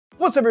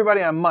What's up,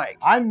 everybody? I'm Mike.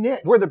 I'm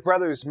Nick. We're the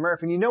brothers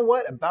Murph, and you know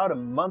what? About a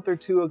month or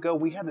two ago,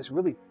 we had this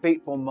really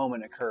fateful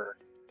moment occur.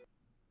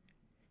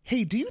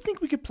 Hey, do you think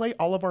we could play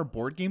all of our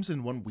board games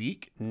in 1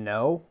 week?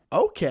 No.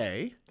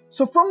 Okay.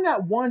 So from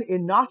that one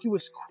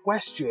innocuous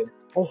question,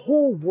 a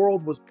whole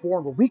world was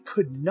born where we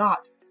could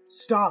not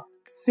stop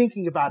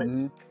thinking about it.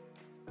 Mm-hmm.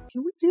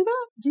 Can we do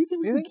that? Do you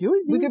think we could do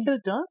it? We could get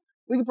it done?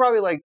 We could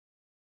probably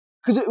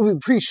because we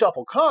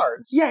pre-shuffle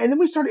cards. Yeah, and then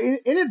we started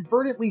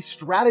inadvertently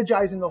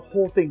strategizing the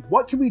whole thing.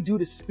 What can we do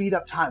to speed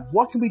up time?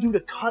 What can we do to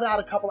cut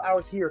out a couple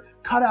hours here,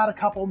 cut out a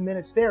couple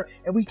minutes there?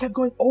 And we kept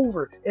going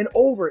over and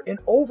over and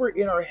over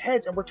in our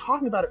heads, and we're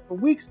talking about it for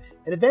weeks.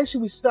 And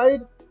eventually we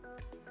decided,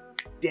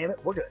 damn it,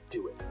 we're gonna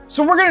do it.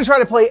 So we're gonna try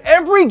to play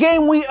every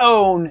game we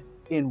own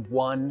in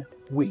 1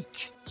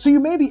 week. So you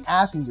may be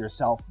asking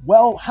yourself,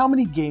 well, how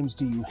many games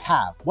do you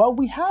have? Well,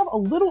 we have a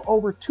little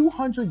over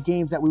 200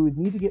 games that we would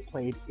need to get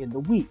played in the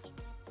week,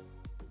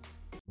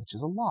 which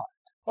is a lot.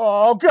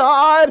 Oh,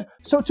 God!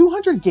 So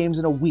 200 games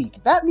in a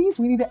week, that means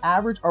we need to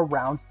average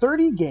around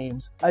 30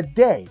 games a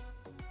day,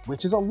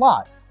 which is a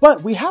lot.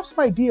 But we have some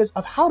ideas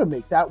of how to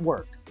make that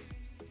work.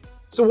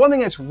 So one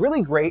thing that's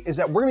really great is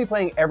that we're gonna be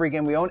playing every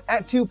game we own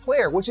at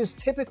 2-player, which is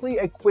typically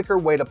a quicker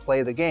way to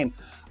play the game.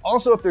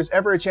 Also, if there's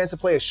ever a chance to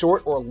play a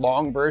short or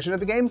long version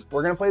of the game,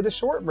 we're gonna play the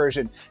short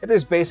version. If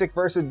there's basic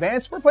versus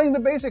advanced, we're playing the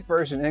basic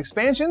version. And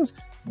expansions,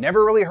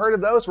 never really heard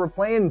of those. We're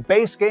playing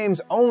base games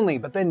only.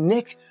 But then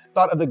Nick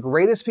thought of the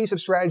greatest piece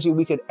of strategy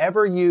we could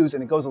ever use,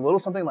 and it goes a little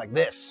something like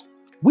this.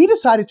 We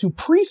decided to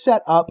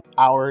pre-set up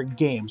our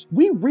games.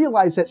 We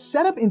realized that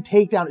setup and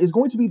takedown is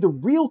going to be the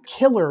real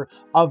killer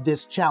of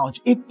this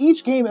challenge. If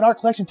each game in our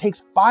collection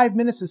takes 5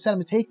 minutes to set up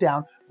and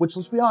takedown, which,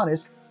 let's be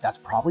honest, that's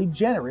probably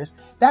generous,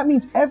 that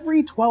means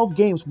every 12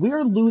 games, we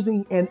are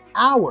losing an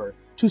hour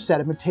to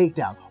set up and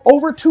takedown.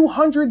 Over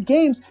 200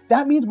 games,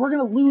 that means we're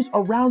gonna lose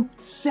around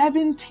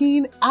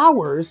 17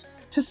 hours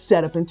to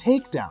set up and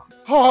takedown.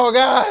 Oh,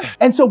 God.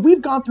 And so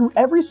we've gone through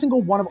every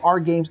single one of our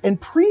games and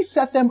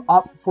preset them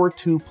up for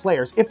 2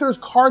 players. If there's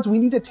cards we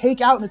need to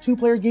take out in a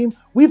 2-player game,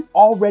 we've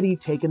already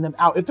taken them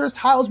out. If there's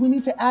tiles we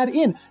need to add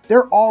in,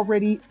 they're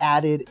already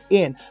added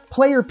in.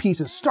 Player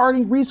pieces,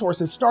 starting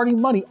resources, starting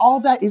money, all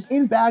that is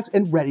in bags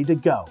and ready to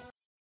go.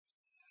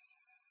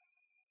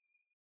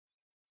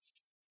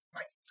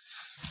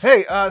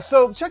 Hey,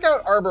 so check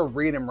out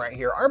Arboretum right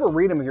here.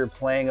 Arboretum, if you're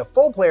playing a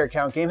full player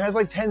count game, has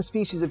like 10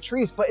 species of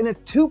trees, but in a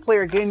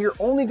 2-player game, you're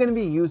only gonna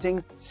be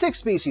using 6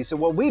 species. So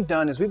what we've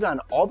done is we've gotten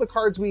all the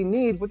cards we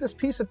need with this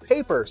piece of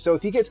paper. So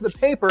if you get to the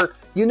paper,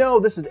 you know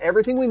this is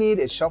everything we need.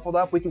 It's shuffled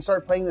up. We can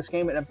start playing this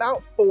game in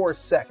about 4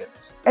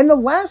 seconds. And the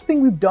last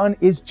thing we've done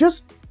is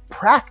just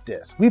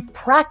practice. We've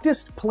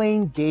practiced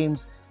playing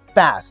games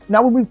fast.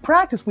 Now, when we've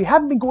practiced, we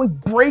haven't been going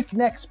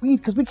breakneck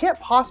speed because we can't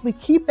possibly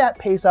keep that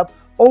pace up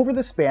over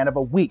the span of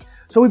a week.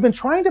 So we've been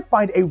trying to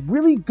find a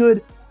really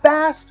good,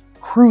 fast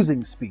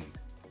cruising speed.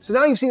 So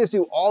now you've seen us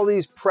do all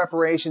these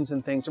preparations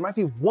and things. There might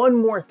be one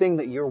more thing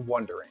that you're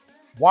wondering.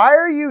 Why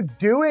are you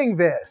doing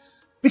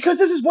this? Because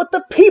this is what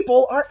the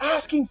people are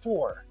asking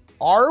for.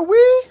 Are we?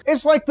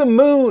 It's like the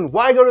moon.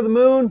 Why go to the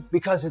moon?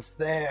 Because it's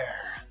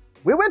there.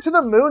 We went to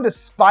the moon to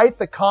spite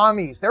the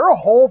commies. There are a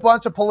whole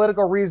bunch of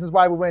political reasons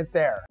why we went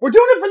there. We're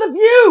doing it for the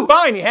view!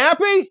 Fine, you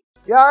happy?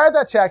 Yeah, all right,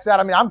 that checks out.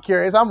 I mean, I'm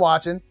curious, I'm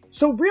watching.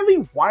 So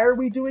really, why are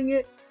we doing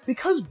it?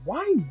 Because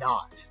why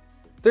not?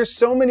 There's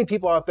so many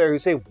people out there who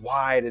say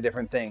why to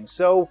different things.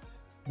 So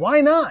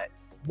why not?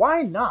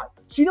 Why not?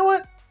 So you know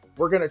what?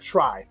 We're gonna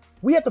try.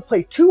 We have to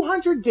play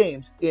 200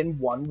 games in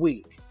 1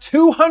 week.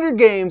 200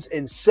 games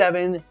in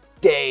 7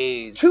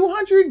 days.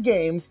 200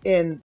 games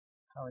in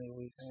how many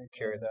weeks?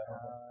 Carry that on.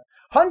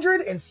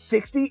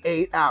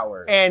 168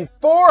 hours. And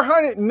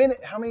 400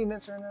 minutes. How many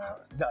minutes are in an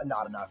hour? No,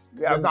 not enough.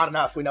 There's not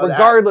enough. We know that.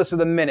 Regardless of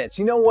the minutes.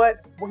 You know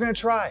what? We're gonna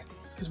try.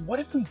 Because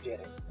what if we did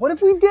it? What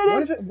if we did it?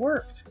 What if it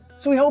worked?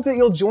 So we hope that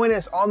you'll join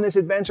us on this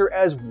adventure,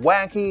 as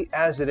wacky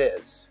as it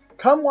is.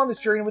 Come on this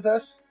journey with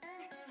us,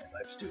 and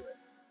let's do it.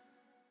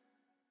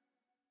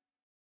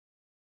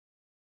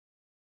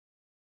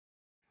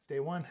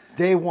 It's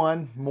day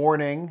one,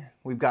 morning.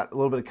 We've got a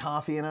little bit of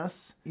coffee in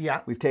us.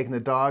 Yeah. We've taken the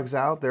dogs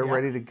out. They're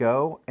ready to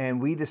go.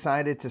 And we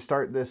decided to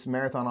start this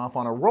marathon off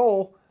on a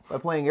roll by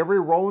playing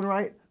every roll and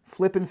write,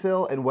 flip and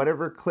fill, and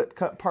whatever clip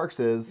cut parks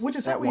is, which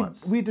is at what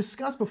once. we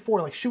discussed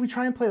before. Like, should we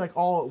try and play like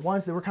all at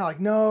once? They were kind of like,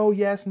 no,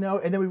 yes, no.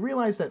 And then we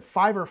realized that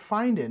Five or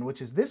Findin',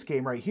 which is this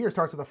game right here,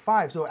 starts with a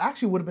 5. So it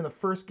actually would have been the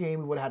first game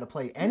we would have had to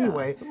play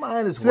anyway. Yeah, so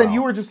mine as so well. Then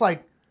you were just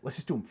like, let's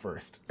just do them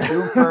first. Do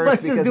them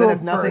first, because then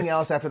if nothing first.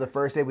 else, after the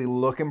first day, we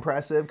look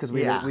impressive because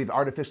we've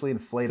artificially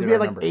inflated we our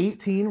had like numbers.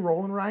 18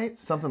 roll and writes.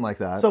 Something like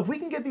that. So if we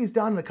can get these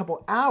done in a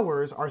couple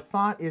hours, our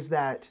thought is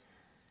that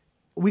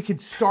we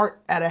could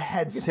start at a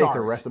head start. Take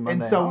the rest of Monday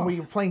And so off. when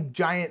we're playing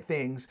giant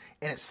things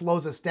and it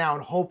slows us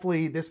down,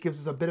 hopefully this gives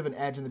us a bit of an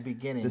edge in the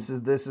beginning. This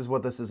is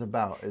what this is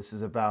about. This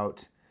is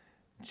about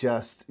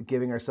just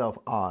giving ourselves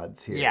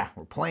odds here. Yeah.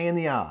 We're playing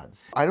the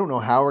odds. I don't know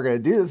how we're going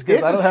to do this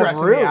because This I don't is have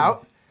stressing room. me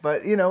out.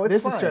 But, you know, it's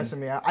This fine. is stressing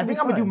me out. It's I think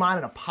gonna I'm be going to do fun. mine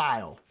in a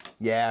pile.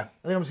 Yeah.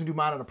 I think I'm just going to do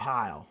mine in a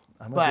pile.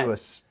 I'm gonna do a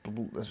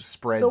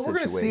spread So situation. we're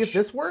gonna see if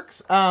this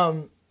works.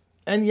 And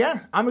yeah,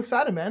 I'm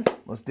excited, man.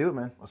 Let's do it,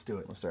 man. Let's do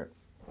it. Let's start.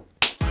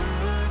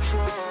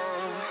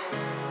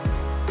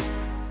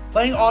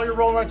 Playing all your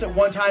roll rights at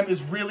one time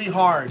is really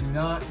hard. Do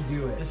not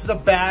do it. This is a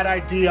bad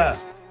idea.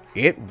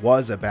 It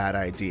was a bad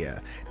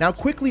idea. Now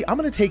quickly, I'm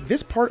going to take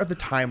this part of the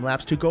time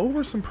lapse to go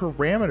over some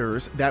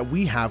parameters that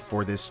we have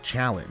for this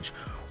challenge.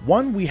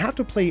 One, we have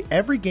to play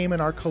every game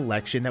in our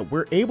collection that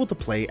we're able to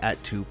play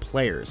at 2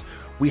 players.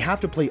 We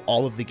have to play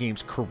all of the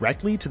games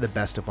correctly to the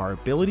best of our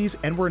abilities,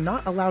 and we're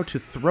not allowed to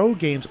throw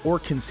games or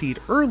concede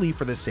early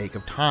for the sake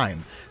of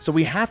time. So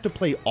we have to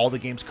play all the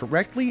games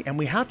correctly, and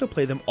we have to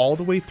play them all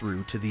the way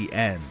through to the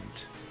end.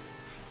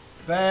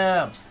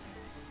 Bam.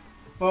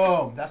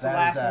 Boom. That's the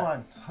That is last that.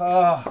 one.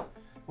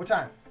 What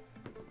time?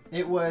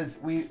 It was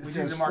did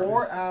the 4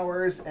 markers.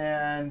 hours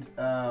and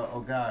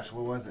oh gosh,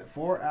 what was it?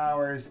 4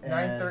 hours and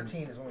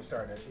 9:13 is when we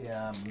started.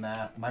 Yeah,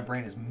 math. My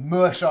brain is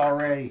mush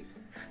already.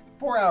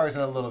 4 hours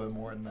and a little bit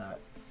more than that.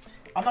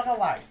 I'm not gonna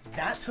lie,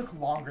 that took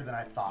longer than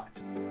I thought.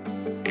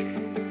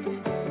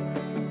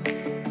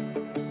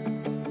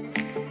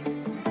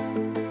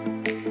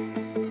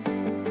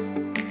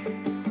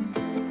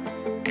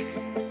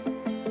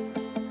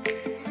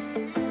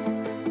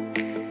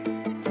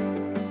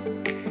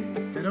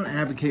 I don't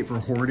advocate for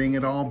hoarding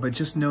at all, but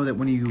just know that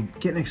when you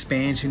get an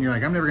expansion, you're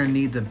like, I'm never gonna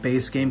need the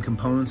base game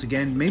components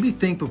again. Maybe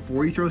think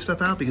before you throw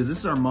stuff out, because this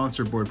is our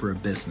monster board for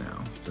Abyss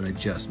now that I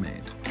just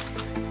made.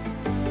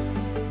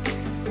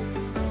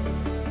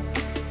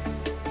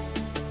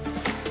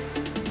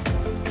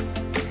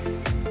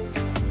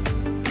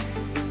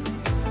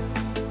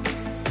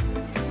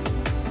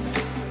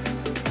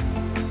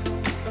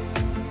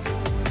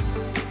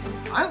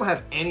 I don't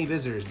have any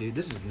visitors, dude.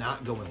 This is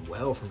not going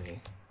well for me.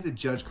 The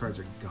judge cards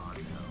are gone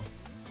now,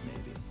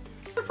 maybe.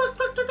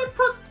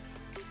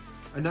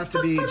 Enough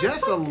to be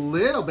just a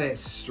little bit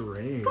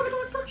strange.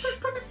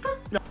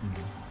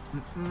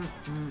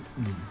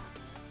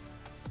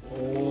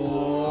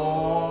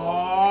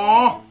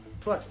 Oh!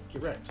 What?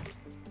 Get wrecked.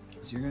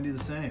 So you're gonna do the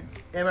same.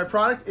 And my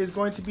product is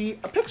going to be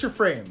a picture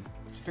frame.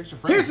 It's a picture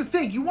frame. Here's the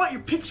thing, you want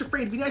your picture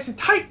frame to be nice and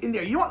tight in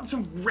there. You don't want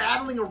some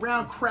rattling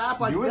around crap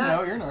like You would that.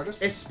 know, you're an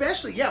artist.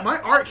 Especially, yeah, my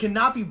art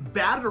cannot be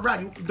battered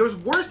around. There's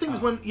worse things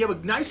when you have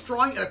a nice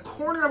drawing and a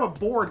corner of a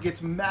board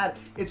gets mad.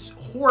 It's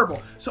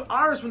horrible. So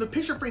ours, when the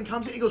picture frame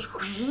comes in, it goes.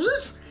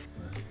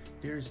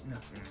 There's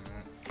nothing.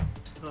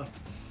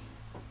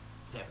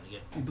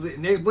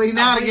 Nick's bleeding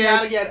out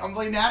again. I'm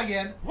bleeding out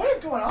again. What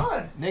is going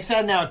on? Nick's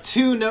had now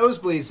 2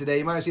 nosebleeds today.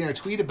 You might have seen our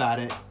tweet about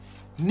it.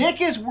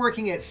 Nick is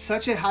working at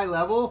such a high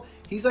level.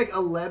 He's like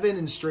 11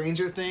 in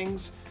Stranger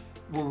Things,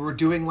 where we're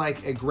doing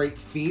like a great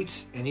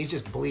feat, and he's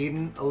just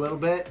bleeding a little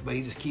bit, but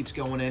he just keeps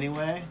going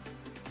anyway.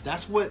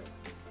 That's what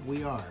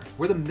we are.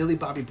 We're the Millie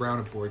Bobby Brown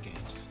of board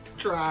games.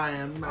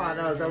 Trying, man.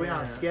 Oh no, is that we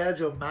on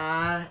schedule,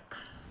 man?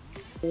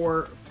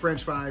 Or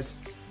French fries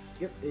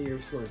Yep, your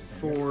score is the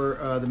same.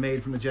 for the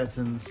maid from the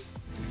Jetsons.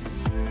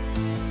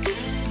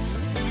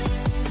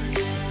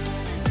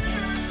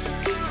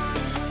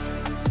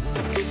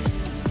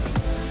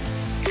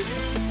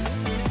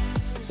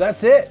 So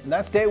that's it.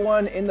 That's day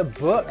 1 in the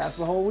books. That's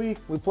the whole week.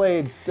 We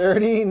played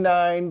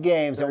 39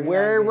 games, and 39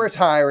 we're games.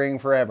 retiring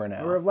forever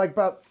now. We're like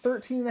about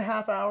 13 and a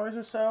half hours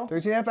or so.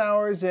 13 and a half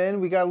hours in.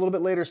 We got a little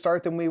bit later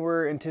start than we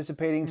were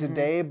anticipating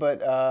today,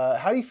 but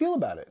how do you feel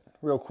about it,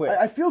 real quick?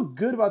 I feel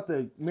good about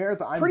the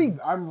marathon.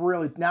 I'm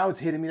really, now it's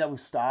hitting me that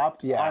we've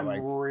stopped. Yeah, I'm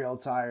like- real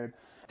tired.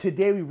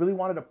 Today we really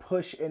wanted to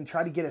push and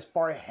try to get as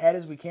far ahead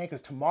as we can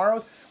because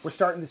tomorrow we're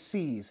starting the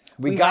Seas.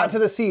 we got to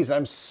the Seas, and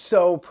I'm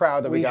so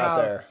proud that we got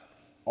have there.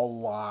 A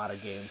lot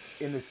of games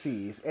in the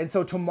Seas. And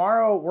so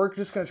tomorrow we're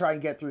just going to try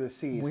and get through the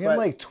Seas. We have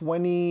like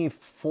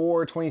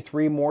 24,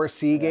 23 more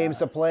sea games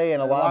to play,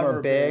 and a lot of them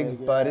are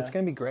big, but it's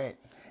going to be great.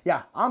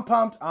 Yeah, I'm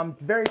pumped. I'm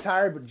very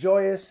tired, but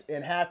joyous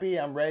and happy.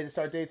 I'm ready to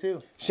start day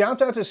 2.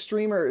 Shouts out to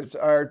streamers,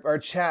 our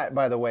chat,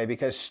 by the way,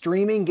 because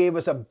streaming gave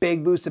us a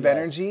big boost of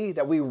energy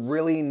that we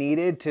really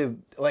needed to,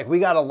 like, we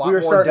got a lot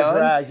more starting to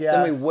done drag,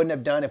 than we wouldn't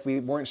have done if we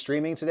weren't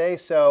streaming today.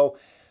 So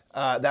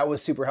that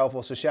was super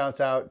helpful. So shouts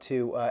out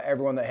to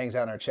everyone that hangs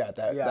out in our chat.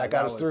 That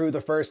got us through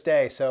the first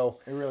day. So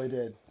It really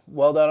did.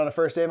 well done on the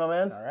first day, my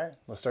man. All right.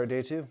 Let's start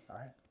day 2. All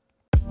right.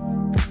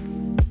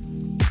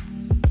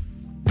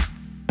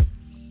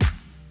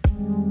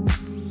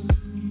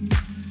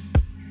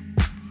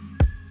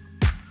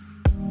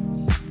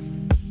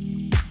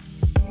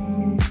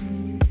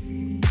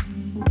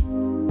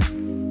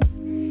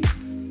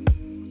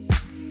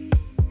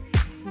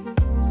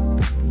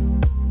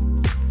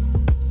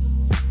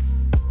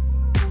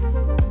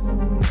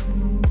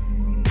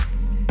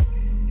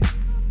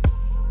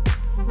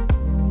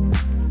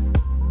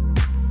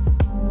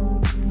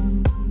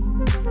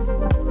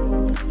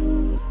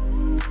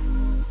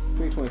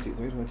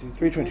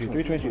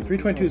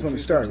 $322 is when we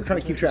started. We're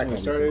trying to keep track of We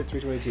this. started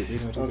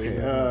 $322.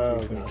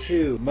 Okay,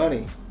 2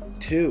 money.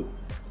 2.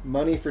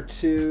 Money for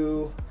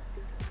 2.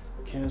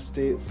 Kansas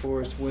State,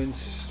 Forest, Wind,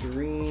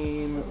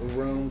 Stream,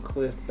 Rome,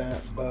 Cliff,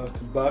 Bat,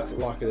 Buck.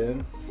 Lock it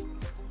in.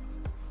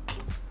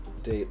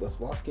 update. Let's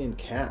lock in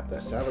cap,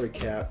 that salary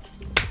cap.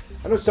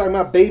 I know what you're talking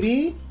about,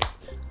 baby.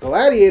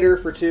 Gladiator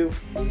for 2.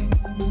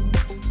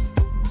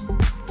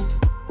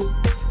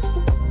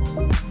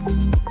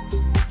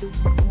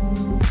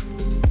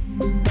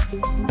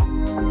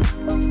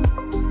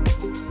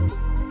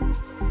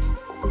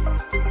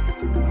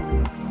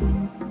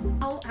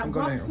 At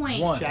what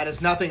point One. Chat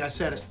is nothing. I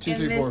said it. 2, in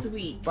 3, this 4,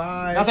 week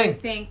 5. Nothing. you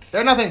think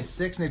They're nothing.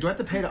 6. Nick, do I have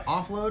to pay to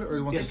offload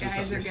or once you it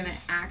guys are gets- gonna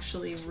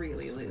actually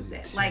really lose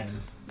it? Like,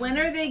 when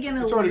are they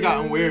gonna? It's already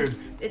gotten weird.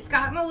 It's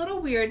gotten a little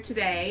weird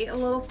today. A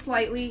little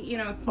slightly,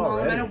 a small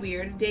Already? amount of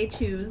weird. Day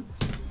 2s.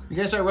 You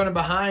guys start running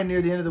behind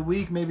near the end of the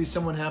week. Maybe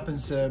someone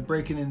happens to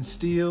break in and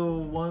steal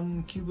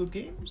 1 cube of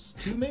games,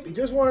 2 maybe.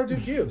 Just 1 or 2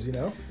 cubes, you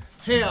know?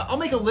 Hey, I'll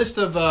make a list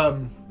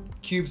of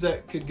cubes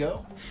that could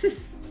go.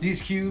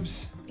 These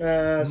cubes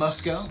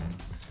must go,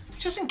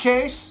 just in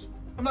case.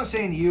 I'm not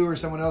saying you or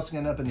someone else can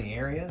end up in the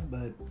area,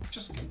 but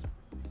just in case.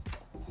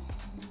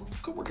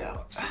 Could work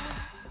out.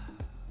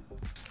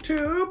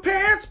 2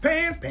 pants.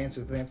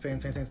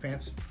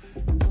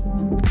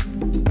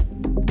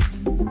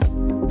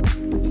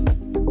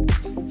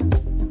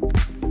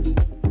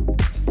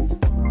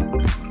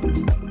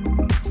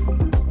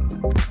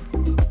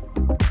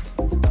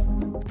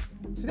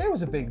 Today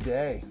was a big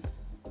day.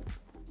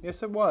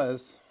 Yes, it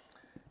was.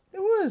 It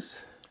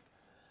was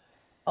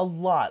a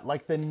lot.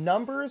 Like, the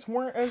numbers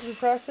weren't as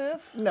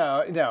impressive.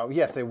 No,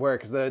 yes, they were,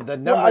 because the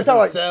numbers Well, I'm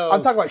talking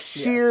themselves. about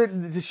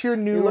yes. the sheer You're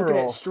numeral. looking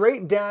at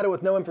straight data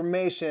with no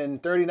information.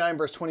 39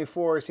 versus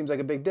 24 seems like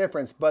a big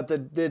difference, but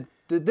this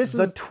The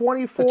is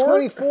 24? the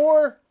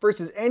 24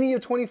 versus any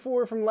of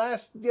 24 from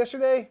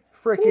yesterday.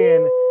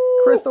 Freaking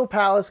Crystal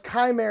Palace,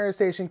 Chimera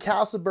Station,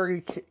 Castle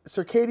Burgundy,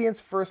 Circadian's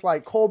First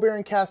Light,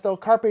 Colbert Castle,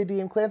 Carpe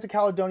Diem, Clans of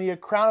Caledonia,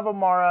 Crown of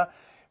Amara,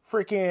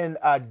 freaking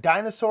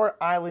Dinosaur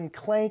Island,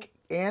 Clank,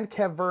 and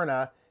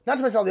Caverna. Not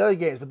to mention all the other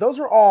games, but those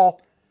were all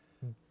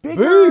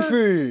bigger.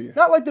 Beefy.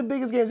 Not like the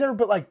biggest games ever,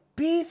 but like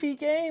beefy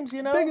games,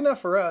 you know? Big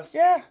enough for us.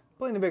 Yeah.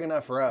 Plenty big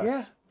enough for us.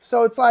 Yeah.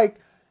 So it's like,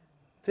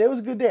 today was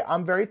a good day.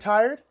 I'm very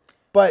tired,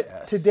 but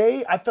Yes.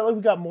 today I felt like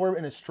we got more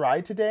in a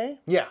stride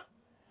today. Yeah.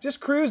 Just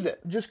cruised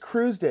it. Just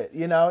cruised it,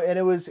 you know, and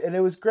it was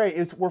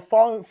great. We're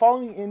falling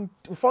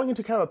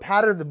into kind of a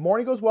pattern. The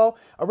morning goes well.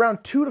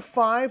 Around 2 to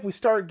 5, we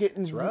start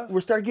getting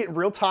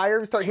real tired.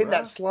 We start hitting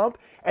that slump,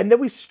 and then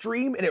we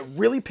stream, and it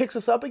really picks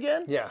us up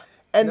again. Yeah.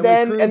 And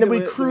then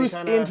we cruise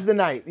kinda- into the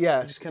night.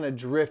 Yeah. Just kind of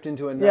drift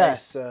into a Yeah.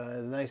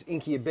 nice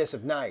inky abyss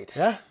of night.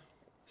 Yeah.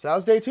 So that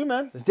was day 2,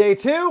 man. It's day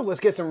 2.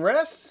 Let's get some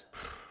rest.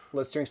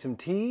 Let's drink some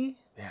tea.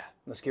 Yeah.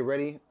 Let's get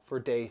ready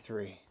for day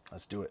 3.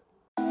 Let's do it.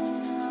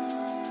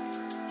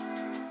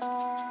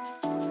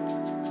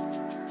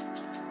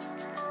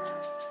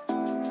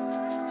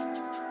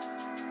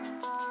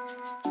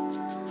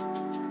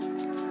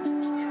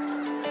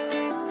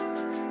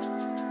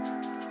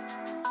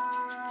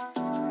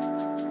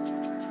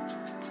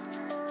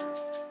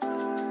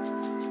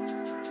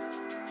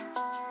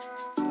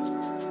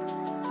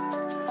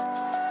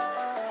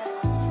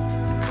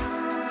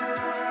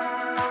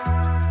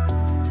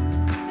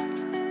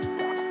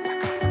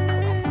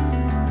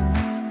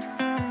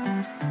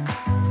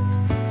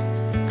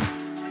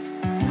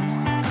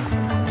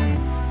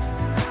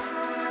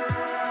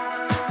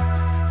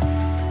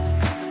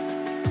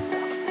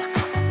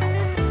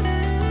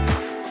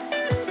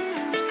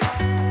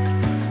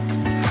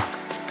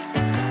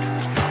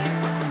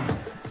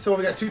 So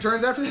we got 2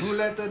 turns after this? Who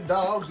let the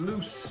dogs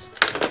loose?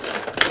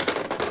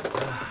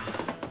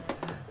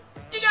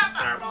 You got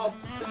fireball.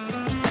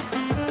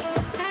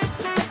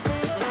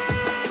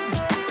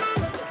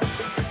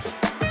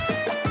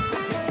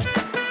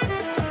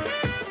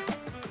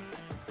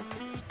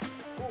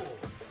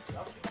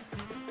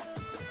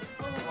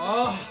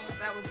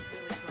 That was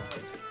really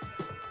close.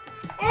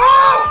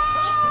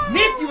 Oh!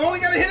 Nick, you've only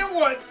got to hit it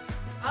once.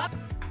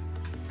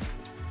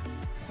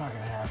 It's not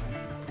gonna happen.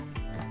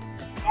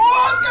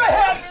 Oh, it's gonna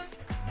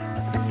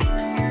happen.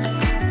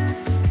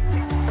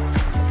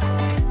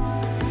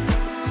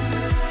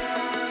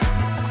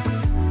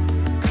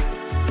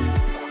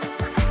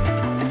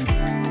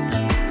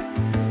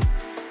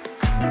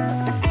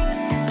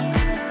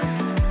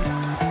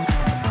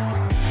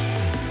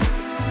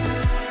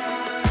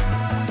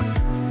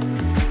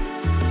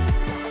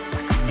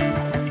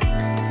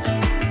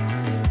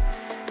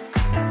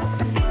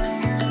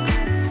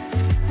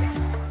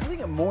 I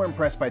think I'm more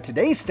impressed by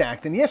today's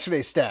stack than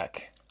yesterday's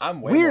stack.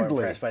 I'm way Weirdly.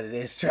 more impressed by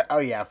today's. Oh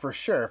yeah, for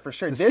sure.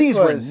 The C's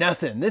were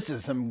nothing. This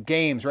is some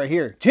games right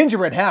here.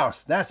 Gingerbread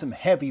House. That's some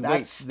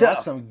heavyweight stuff.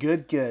 That's some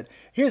good.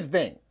 Here's the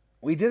thing.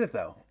 We did it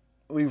though.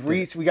 We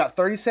got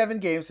 37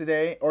 games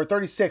today, or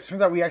 36.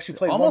 Turns out we actually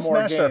played Almost one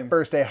more matched game. our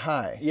first day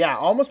high. Yeah,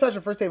 almost matched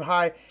our first game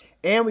high,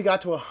 and we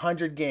got to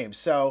 100 games.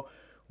 So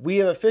we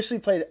have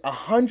officially played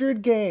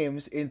 100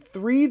 games in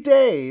 3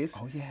 days.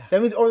 Oh, yeah.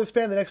 That means over the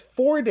span of the next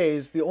 4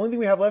 days, the only thing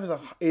we have left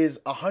is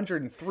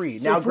 103.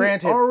 So now, if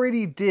granted, we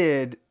already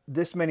did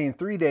this many in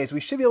 3 days, we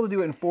should be able to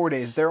do it in 4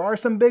 days. There are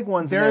some big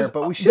ones there,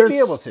 but we should be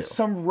able to.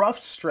 Some rough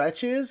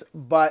stretches,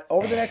 but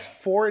over the next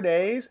 4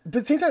 days. But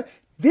at the same time,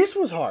 this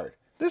was hard.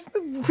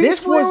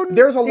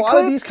 There's a lot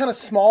of these kind of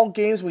small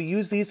games. We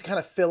use these to kind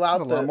of fill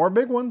out a lot more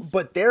big ones.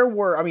 But there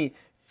were, I mean,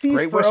 Feast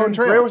Great for Western Own,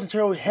 Trail. Great Western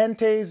Trail,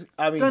 Hente's,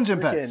 I mean, Dungeon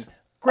freaking, Pets,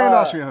 Grand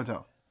Austria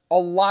Hotel. A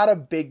lot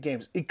of big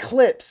games.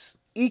 Eclipse,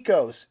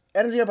 Ecos,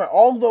 Energy Empire,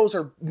 all those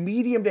are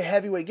medium to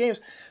heavyweight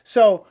games.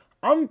 So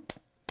I'm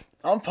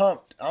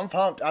pumped. I'm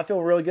pumped. I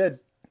feel really good.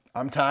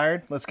 I'm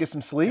tired. Let's get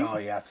some sleep. Oh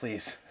yeah,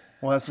 please.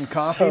 We'll have some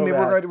coffee. So Maybe bad.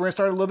 we're going to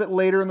start a little bit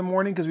later in the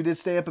morning because we did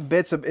stay up a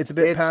bit. So it's a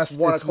bit past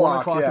 1 it's 1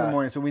 o'clock, o'clock in yeah. the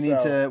morning. So we need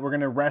to. We're going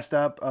to rest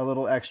up a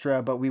little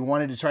extra. But we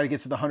wanted to try to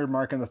get to the 100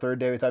 mark on the third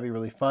day. We thought it'd be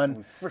really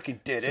fun. We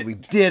freaking did So it. we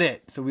did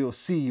it. So we will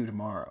see you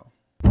tomorrow.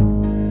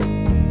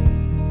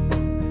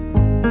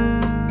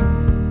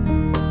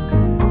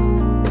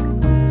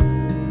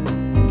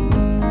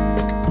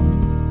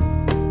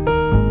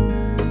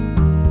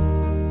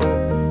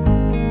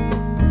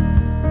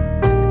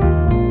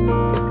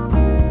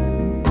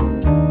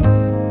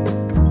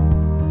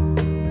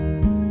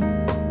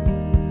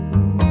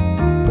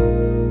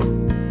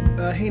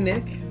 Hey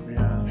Nick,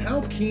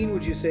 how keen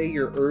would you say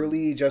your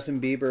early Justin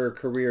Bieber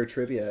career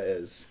trivia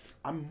is?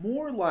 I'm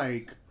more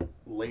like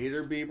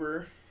later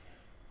Bieber.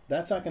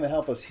 That's not going to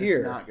help us here.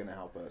 It's not going to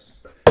help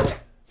us.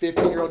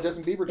 15-year-old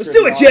Justin Bieber. Let's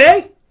do it,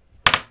 Jay!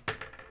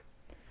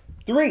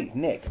 3.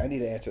 Nick, I need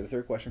to answer the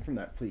third question from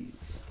that,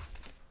 please.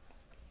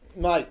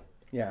 Mike,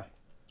 Yeah.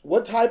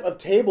 what type of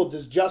table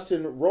does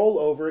Justin roll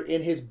over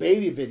in his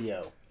baby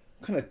video?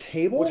 What kind of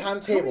table? What kind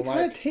of table, How many kind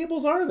Mike? of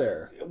tables are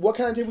there? What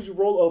kind of table would you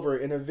roll over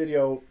in a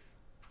video?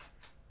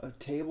 A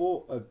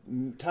table? A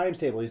times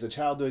table. He's a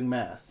child doing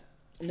math.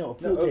 No,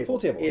 a No, pool a table. pool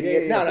table.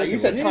 Idiot. Yeah, No, pool you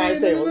table. said Yeah,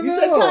 times no, no, table. no, You no,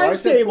 said no. I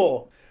times said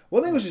table.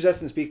 What language does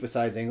Justin speak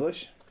besides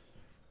English?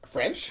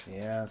 French?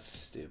 Yeah,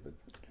 stupid.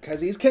 Because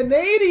he's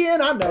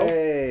Canadian, I know.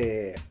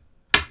 Hey.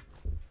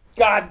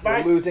 God, We're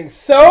Mike. losing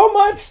so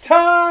much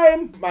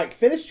time! Mike,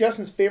 finish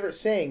Justin's favorite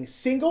saying.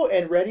 Single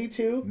and ready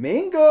to...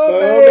 Mingle, Oh,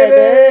 baby!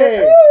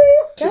 baby.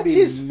 Ooh. Should That's be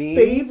his me.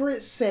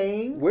 favorite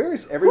saying.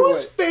 Where's everyone?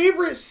 Whose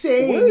favorite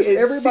saying Where's is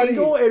everybody-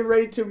 single and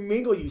ready to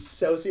mingle, you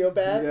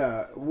sociopath?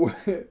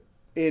 Yeah.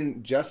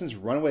 In Justin's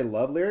Runaway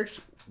Love lyrics,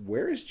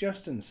 where is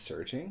Justin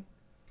searching?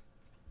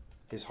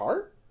 His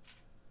heart?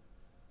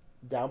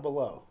 Down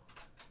below.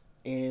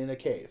 In a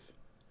cave.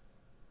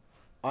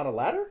 On a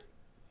ladder?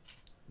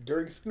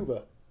 During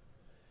scuba.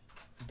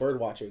 Bird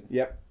watching.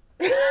 Yep.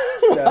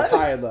 That's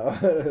high and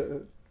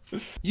low.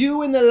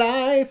 You in the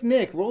life,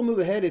 Nick. Roll move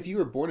ahead if you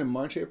were born in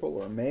March, April,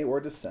 or May, or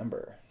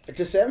December.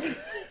 December?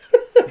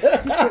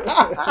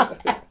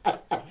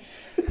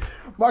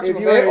 March, If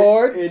you May, were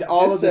or in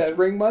all of the December.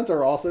 spring months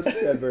or also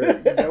December.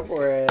 Go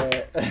for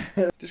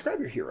it. Describe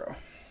your hero.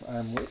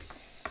 I'm Luke.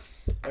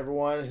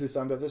 Everyone who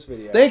thumbed up this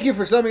video. Thank you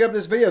for summing up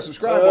this video.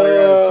 Subscribe while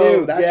you're on it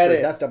too. That's get free.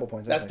 it. That's double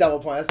points. That's double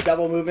point. That's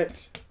double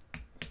movement.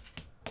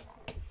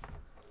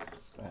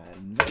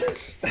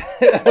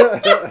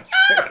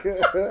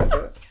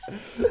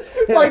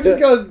 Mike just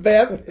goes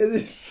bam and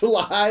he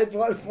slides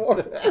one for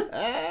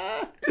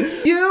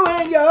You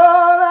and your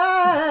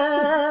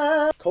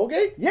life.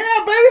 Colgate? Yeah,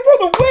 baby, for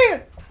the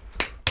win.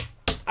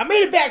 I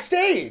made it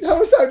backstage. How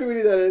much time do we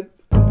need that in?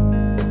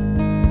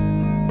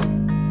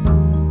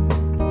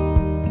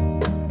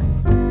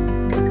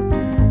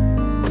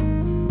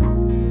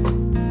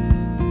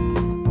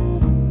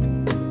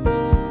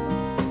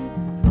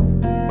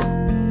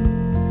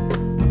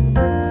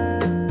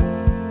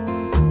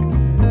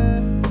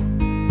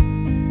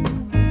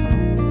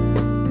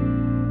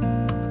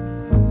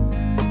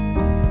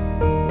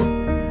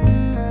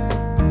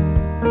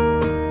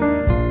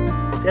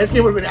 Yeah, this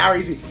game would have been hour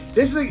easy.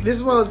 This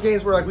is one of those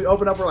games where like we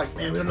open up, we're like,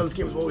 man, we don't know this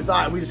game is what we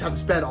thought, and we just have to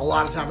spend a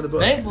lot of time in the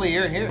book. Thankfully,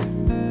 you're here.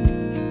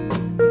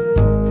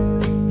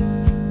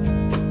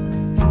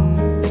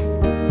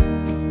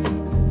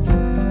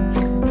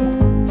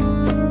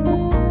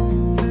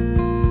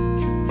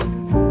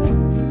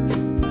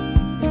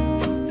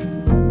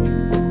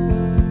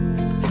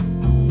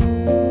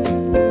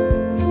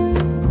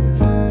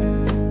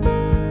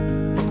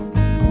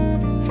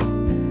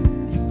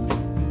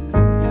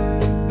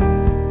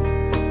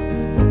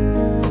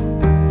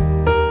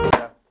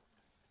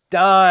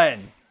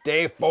 Done.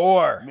 Day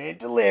 4. Mint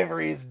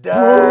delivery's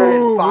done.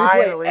 Ooh, we play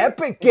finally.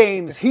 epic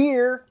games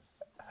here.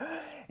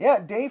 Yeah,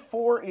 day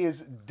 4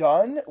 is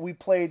done. We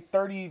played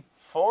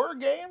 34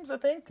 games, I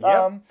think.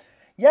 Yep.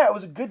 Yeah, it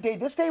was a good day.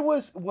 This day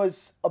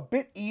was a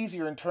bit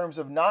easier in terms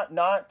of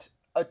not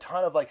a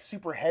ton of like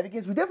super heavy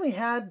games. We definitely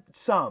had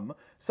some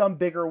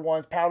bigger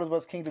ones. Paddles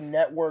West Kingdom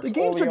Networks. The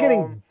games are Oleon.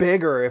 getting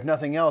bigger, if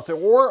nothing else,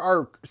 or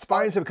our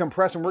spines have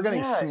compressed and we're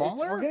getting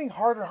smaller. We're getting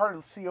harder and harder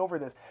to see over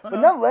this. But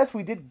nonetheless,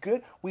 we did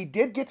good. We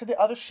did get to the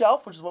other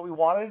shelf, which is what we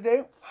wanted to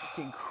do.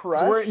 Fucking crush.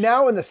 So we're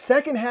now in the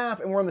second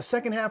half, and we're on the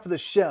second half of the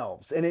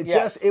shelves, and it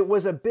Yes. it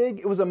was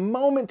a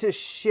moment to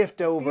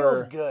shift over.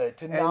 Feels good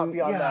to not And,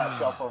 be on yeah, that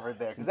shelf over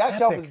there it's because an that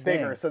shelf is epic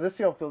bigger. thing. So this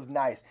shelf feels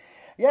nice.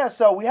 Yeah,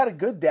 so we had a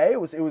good day. It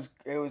was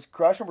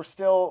crushing. We're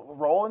still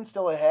rolling,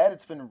 still ahead.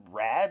 It's been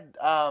rad.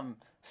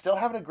 Still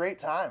having a great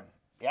time.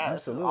 Yeah, Absolutely.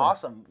 this is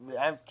awesome.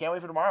 I can't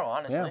wait for tomorrow,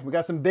 honestly. Yeah, we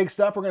got some big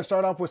stuff. We're going to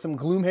start off with some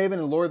Gloomhaven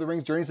and Lord of the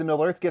Rings Journeys to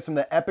Middle-earth, get some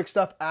of the epic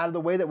stuff out of the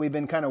way that we've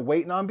been kind of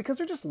waiting on because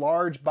they're just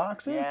large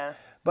boxes. Yeah.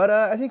 But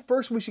I think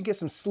first we should get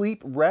some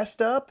sleep,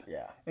 rest up,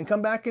 Yeah. and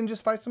come back and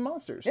just fight some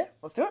monsters. Yeah,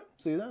 let's do it.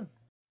 See you then.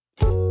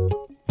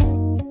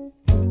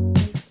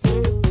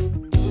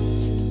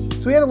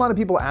 So we had a lot of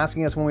people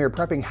asking us when we were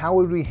prepping, how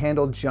would we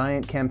handle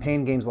giant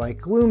campaign games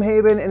like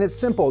Gloomhaven? And it's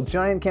simple,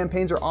 giant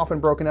campaigns are often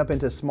broken up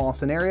into small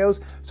scenarios,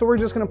 so we're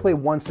just gonna play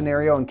one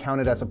scenario and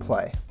count it as a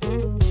play.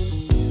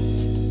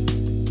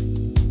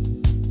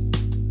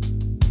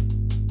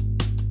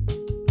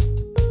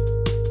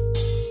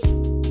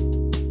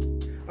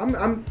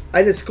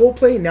 I did school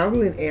play, now I'm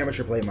doing an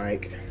amateur play,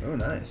 Mike. Oh,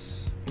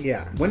 nice.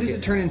 Yeah. When does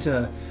it turn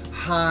into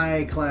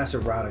high class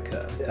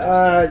erotica?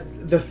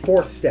 The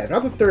fourth step,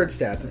 not the third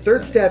step. The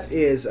third step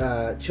is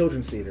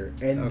children's theater,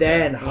 and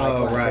then high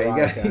class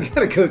erotica. You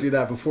gotta go through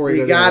that before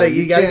you gotta go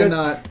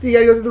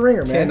through the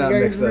ringer, man. Cannot you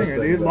gotta mix go through those the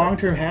ringer, things dude. up.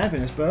 Long-term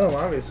happiness, boom,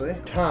 obviously.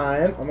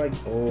 Time, I'm like,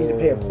 need to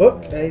pay a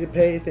book, and I need to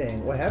pay a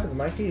thing. What happens,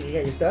 Mikey? You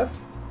got your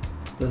stuff?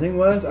 The thing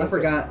was, I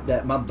forgot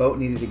that my boat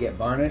needed to get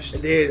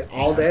varnished. Dude,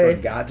 all I day.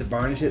 forgot to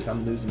varnish it, so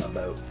I'm losing my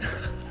boat.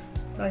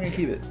 Not gonna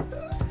keep it.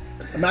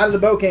 I'm out of the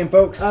boat game,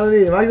 folks. I don't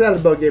need it. Mike's out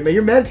of the boat game, man.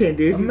 You're meditating,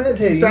 dude. I'm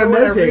meditating. You started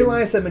what? meditating. I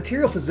realized that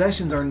material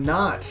possessions are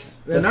not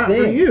They're the not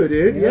thing. for you,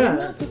 dude. You know, Yeah.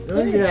 not the The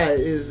only thing that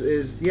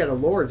is the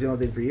Lord's the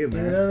only thing for you,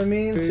 man. You know what I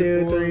mean?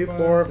 2, 3,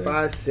 4,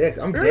 5, 6.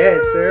 I'm dead,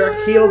 sir.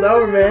 I keeled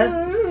over,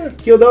 man.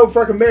 Keeled over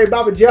fucking Mary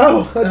Baba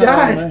Joe. I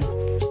died. Man.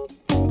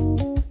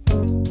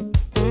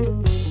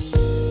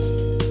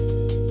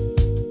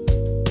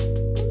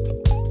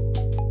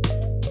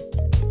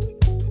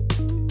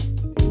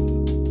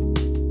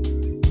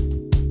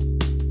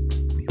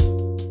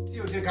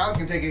 It's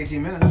gonna take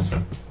 18 minutes.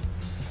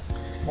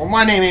 Well,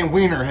 my name ain't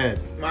Wienerhead.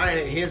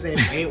 His name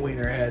ain't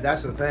Wienerhead.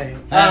 That's the thing.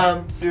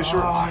 Do a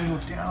short. Oh, you go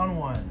down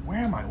one. Where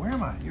am I? Where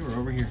am I? You were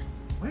over here.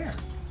 Where?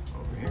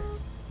 Over here.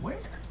 Where?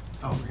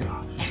 Oh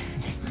gosh.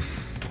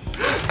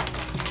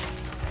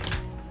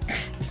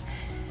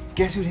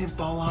 Guess who didn't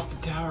fall off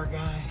the tower,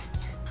 guy?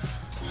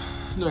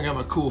 No, I got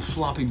my cool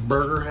floppy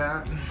burger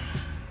hat.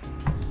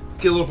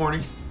 Get a little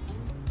horny.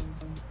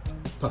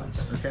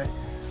 Puns, okay?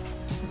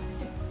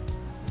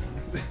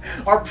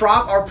 Our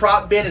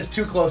prop bin is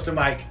too close to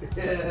Mike.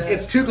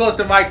 It's too close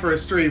to Mike for a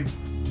stream.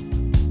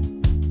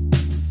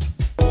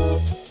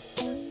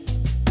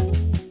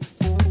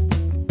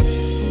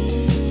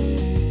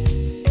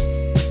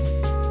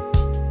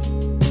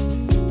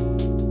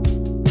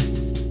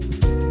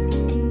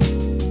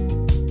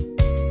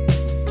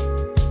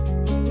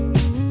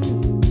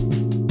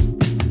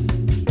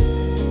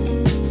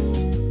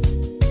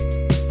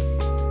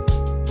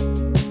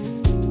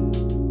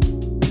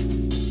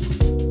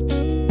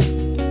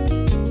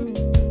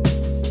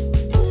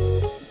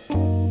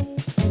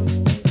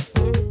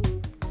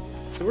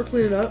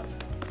 Cleaning up.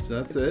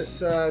 So that's It's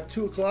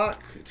 2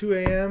 o'clock, 2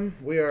 a.m.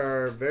 We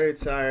are very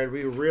tired.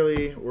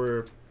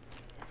 We're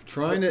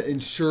trying to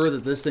ensure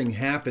that this thing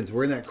happens.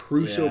 We're in that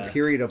crucial Yeah.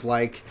 period of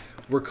like,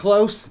 we're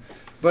close,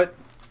 but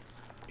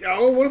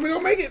what if we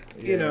don't make it?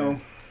 You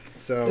know.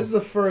 So This is the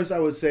first, I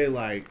would say,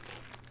 like,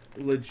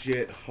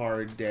 legit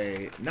hard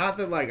day. Not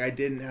that, like, I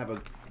didn't have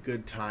a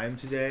good time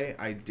today.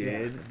 I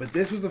did. But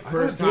this was the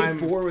first time.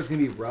 Day 4 was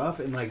gonna be rough,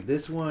 and like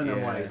this one, I'm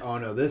Yeah. like, oh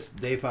no, this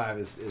day 5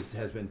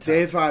 has been tough.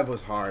 Day 5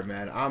 was hard,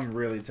 man. I'm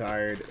really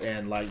tired.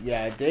 And, like,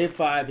 yeah, day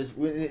 5 is...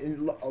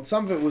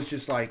 Some of it was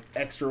just, like,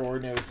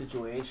 extraordinary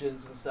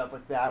situations and stuff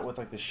like that with,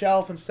 like, the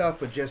shelf and stuff.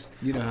 But just...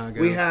 You know how it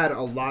goes. We had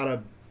a lot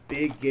of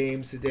big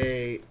games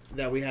today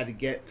that we had to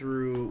get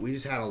through. We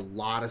just had a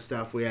lot of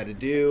stuff we had to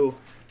do.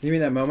 You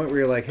mean that moment where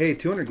you're like, hey,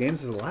 200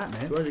 games is a lot,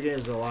 man. 200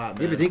 games is a lot,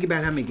 man. You ever think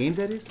about how many games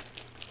that is?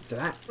 It's a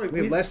lot. Like, We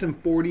have less than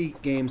 40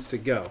 games to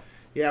go.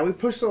 Yeah, we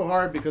pushed so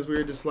hard because we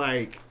were just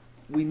like,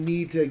 we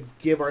need to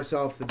give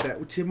ourselves the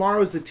best.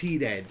 Tomorrow's the tea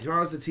day.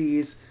 Tomorrow's the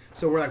teas.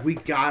 So we're like, we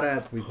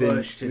gotta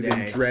push today. We've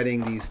been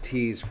dreading these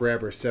teas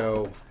forever,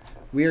 so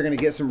we are going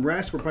to get some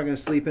rest. We're probably going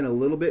to sleep in a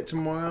little bit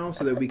tomorrow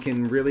so that we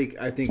can really,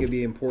 I think it'd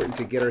be important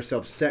to get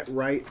ourselves set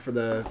right for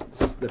the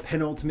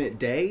penultimate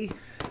day.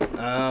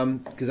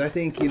 Because I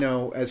think, you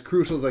know, as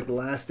crucial as like the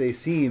last day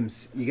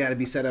seems, you got to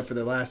be set up for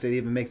the last day to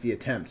even make the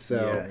attempt. So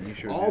Yeah, you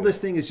sure all do. this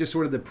thing is just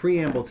sort of the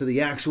preamble to the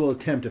actual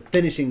attempt of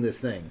finishing this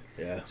thing.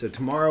 Yeah. So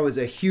tomorrow is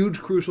a huge,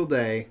 crucial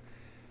day.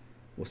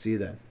 We'll see you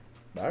then.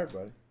 Bye,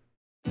 everybody.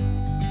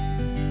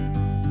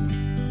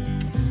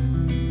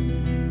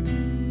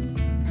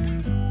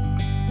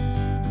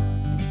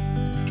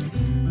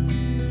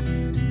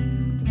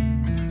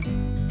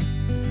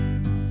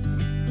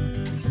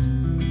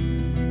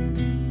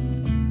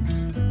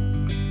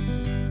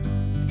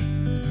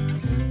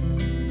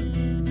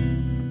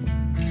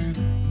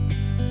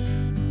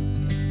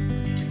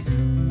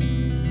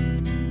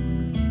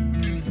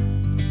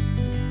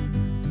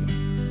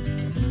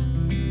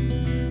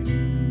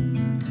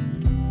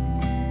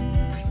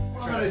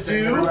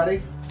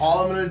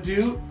 All I'm gonna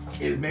do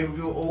is make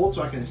people old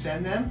so I can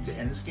send them to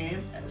end this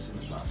game as soon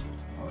as possible.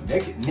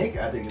 Nick,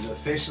 I think is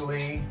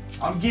officially.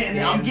 I'm getting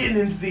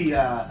into the.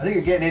 I think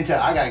you're getting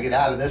into. I gotta get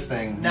out of this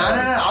thing. No.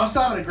 I'm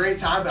still having a great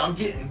time, but I'm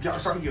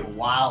starting to get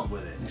wild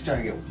with it. You're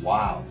starting to get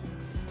wild.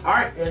 All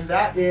right, and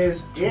that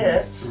is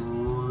it.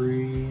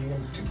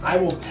 I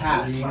will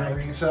pass.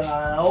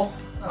 Reconcile.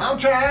 I'm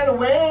trying to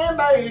win,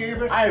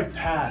 baby. I have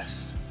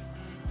passed.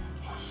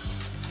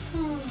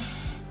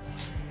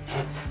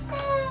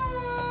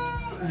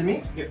 Is it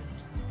me? Yeah.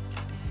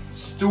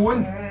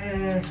 Stewing.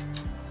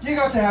 You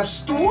got to have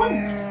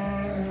stewing.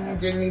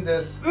 Didn't need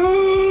this.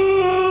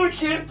 Ooh,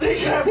 can't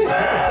think that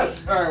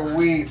fast. All right,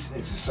 wheat.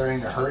 It's just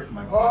starting to hurt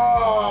my.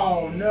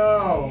 Oh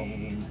no.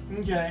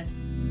 Okay.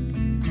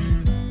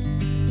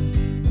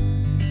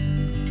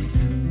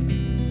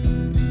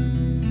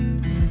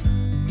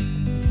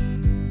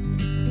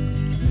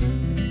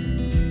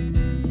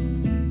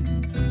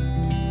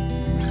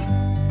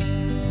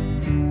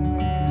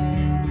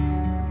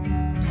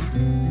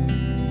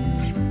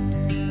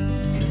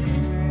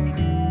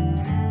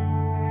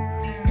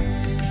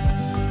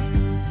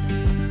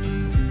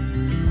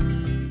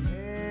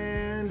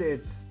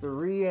 It's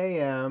 3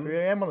 a.m. 3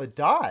 a.m. on the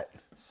dot.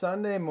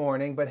 Sunday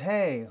morning, but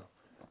hey,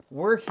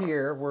 we're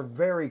here. We're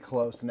very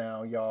close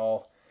now,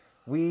 y'all.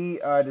 We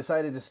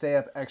decided to stay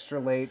up extra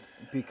late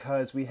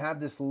because we have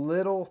this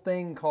little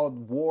thing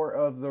called War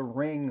of the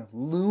Ring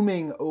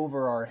looming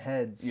over our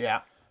heads.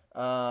 Yeah.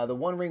 The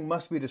One Ring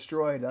must be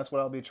destroyed. That's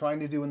what I'll be trying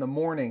to do in the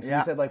morning. So Yeah.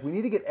 we said, like, we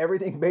need to get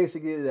everything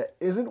basically that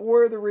isn't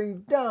War of the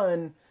Ring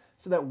done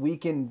so that we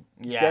can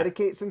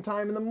dedicate some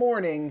time in the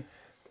morning.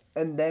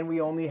 And then we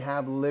only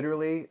have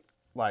literally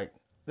Like,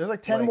 there's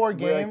like 10 more we're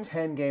games. like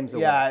 10 games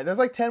away. Yeah, there's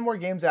like 10 more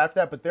games after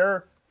that, but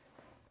they're,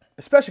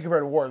 especially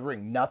compared to War of the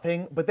Ring,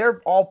 nothing. But they're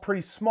all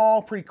pretty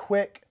small, pretty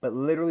quick. But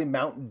literally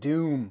Mount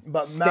Doom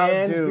stands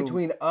Mount Doom.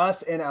 between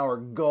us and our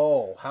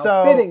goal.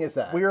 How fitting is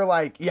that? We were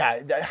like,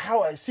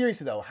 how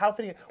seriously though, how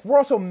fitting. We're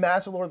also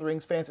massive Lord of the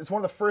Rings fans. It's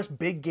one of the first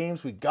big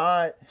games we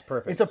got. It's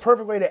perfect. It's a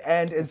perfect way to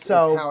end. And It's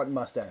so how it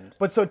must end.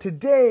 But so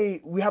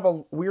today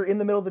we're in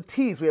the middle of the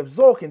tease. We have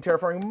Zulkin,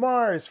 Terraforming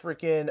Mars,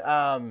 freaking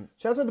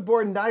Shouts out to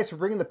Board and Dice for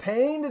bringing the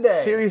pain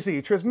today.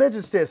 seriously,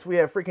 Trismegistus. We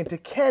have freaking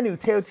Tekenu,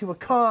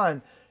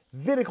 Teotihuacan,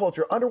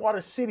 Viticulture,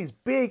 Underwater Cities,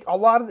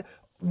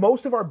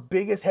 most of our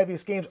biggest,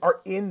 heaviest games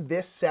are in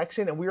this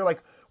section, and we were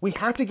like, we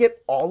have to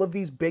get all of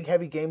these big,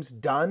 heavy games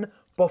done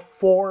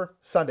before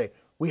Sunday.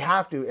 We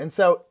have to. And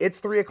so it's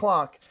 3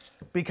 o'clock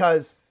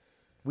because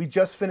we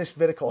just finished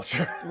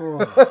Viticulture.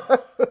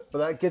 But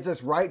that gets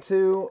us right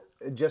to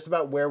just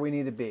about where we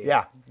need to be.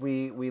 Yeah.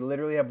 We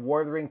literally have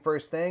War of the Ring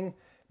first thing.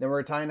 Then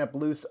we're tying up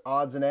loose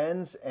odds and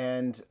ends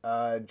and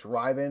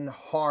driving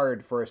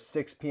hard for a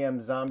 6 p.m.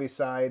 zombie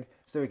side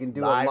so we can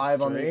do it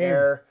live on the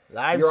air.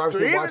 You're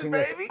obviously watching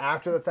this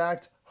after the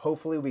fact.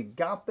 Hopefully we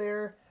got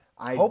there.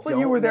 Hopefully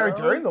you were there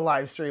during the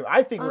live stream.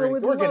 I think we're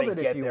going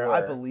to get there.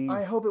 I believe.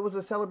 I hope it was a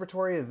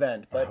celebratory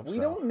event, but we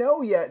don't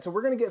know yet. So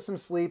we're going to get some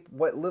sleep.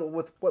 What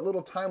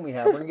little time we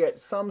have, we're going to get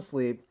some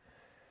sleep.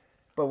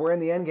 But we're in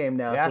the end game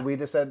now, so we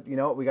just said, you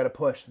know what, we got to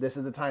push. This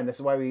is the time. This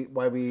is why we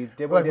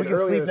did what we did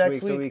earlier this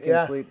week, so we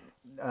can sleep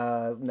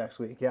next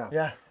week. Yeah.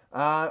 Yeah.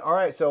 All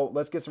right, so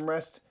let's get some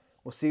rest.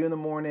 We'll see you in the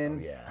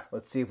morning. Oh, yeah.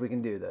 Let's see if we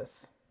can do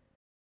this.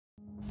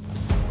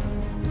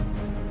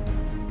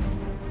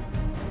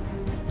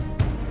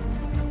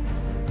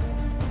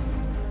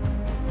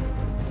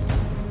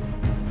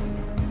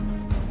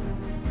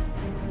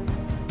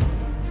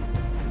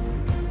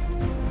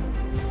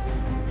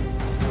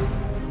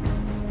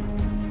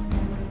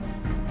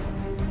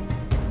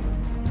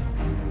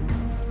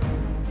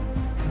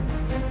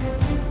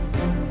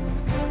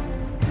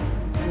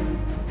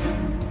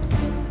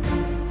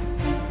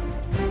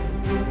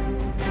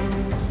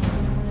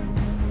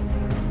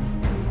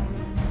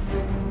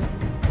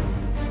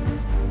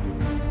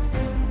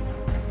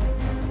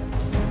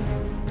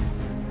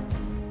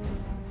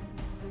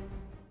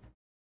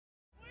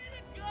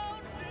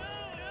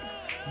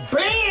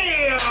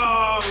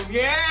 Bam!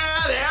 Yeah,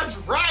 that's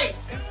right.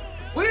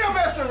 We don't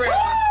mess around.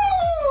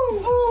 Woo!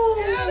 Ooh!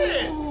 Get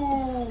it!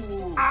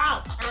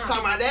 Ow!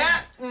 Talking about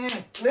that? Look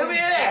at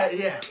that.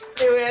 Yeah.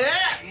 Look at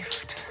that.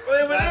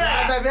 Look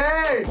at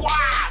that.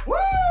 Wow!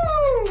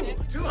 Woo!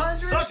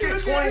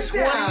 200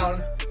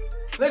 down.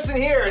 Listen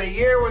here, in a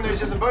year when there's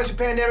just a bunch of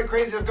pandemic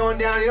crazy stuff going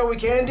down, you know what we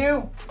can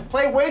do?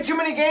 Play way too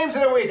many games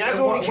in a week. That's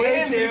what we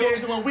can do. Way too many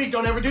games in 1 week.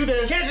 Don't ever do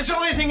this. Can't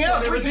control anything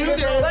else. Don't We ever can do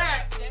control this.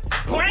 that.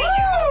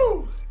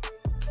 Woo!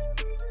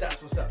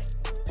 That's what's up.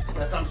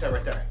 That's what I'm saying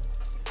right there.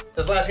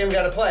 This last game we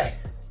got to play.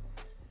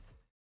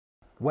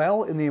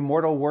 Well, in the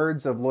immortal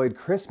words of Lloyd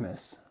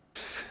Christmas,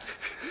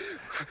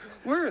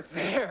 We're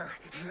there.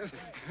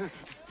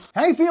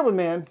 how you feeling,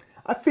 man?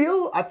 I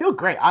feel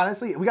great.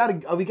 Honestly, we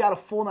got a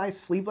full night's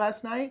sleep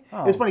last night.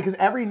 Oh. It's funny because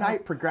every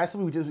night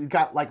progressively we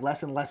got like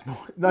less and less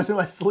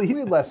sleep. We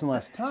had less and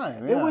less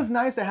time. Yeah. It was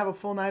nice to have a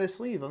full night of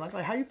sleep. I'm like,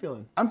 how you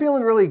feeling? I'm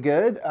feeling really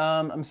good.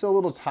 I'm still a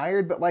little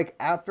tired, but like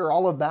after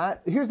all of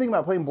that, here's the thing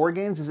about playing board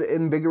games is it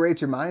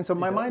invigorates your mind. So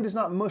my mind is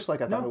not mush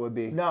like I thought it would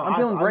be. No, I'm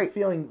feeling great. I'm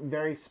feeling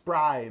very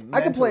spry. Mentally.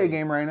 I could play a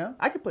game right now.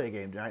 I could play a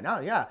game right now.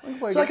 Yeah.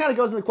 So that kind of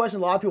goes to the question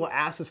a lot of people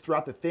ask us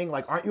throughout the thing,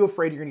 like, aren't you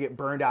afraid you're going to get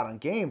burned out on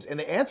games? And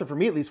the answer for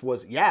me at least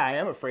was, yeah, I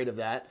am afraid of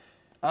that.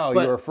 Oh,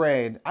 you're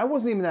afraid. I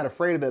wasn't even that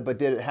afraid of it, but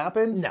did it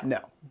happen?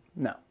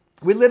 No.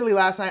 We literally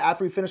last night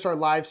after we finished our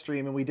live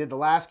stream and we did the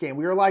last game,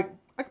 we were like,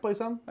 I could play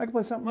something.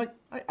 Like,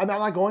 I'm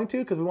not going to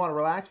because we want to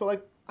relax, but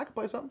like, I could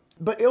play something.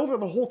 But over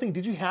the whole thing,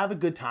 did you have a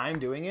good time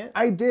doing it?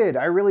 I did.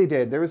 I really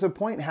did. There was a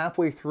point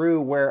halfway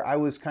through where I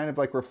was kind of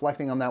like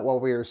reflecting on that while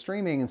we were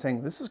streaming and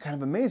saying, this is kind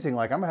of amazing.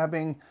 Like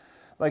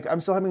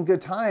I'm still having a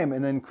good time.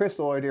 And then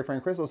Crystal, our dear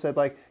friend Crystal, said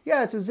like,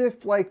 yeah, it's as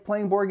if like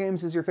playing board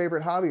games is your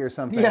favorite hobby or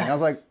something. Yeah. And I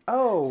was like,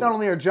 oh. It's not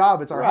only our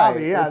job, it's our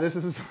hobby. Yeah, this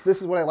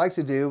is what I like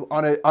to do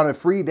on a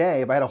free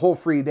day. If I had a whole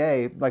free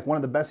day, like one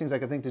of the best things I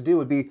could think to do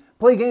would be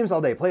play games all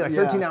day, play like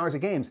 13 hours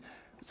of games.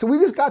 So we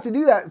just got to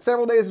do that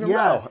several days in a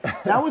row.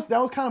 that was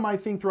kind of my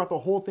thing throughout the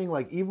whole thing.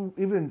 Like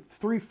even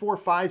 3, 4,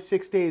 5,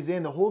 6 days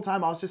in, the whole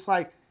time I was just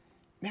like,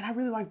 man, I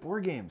really like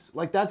board games.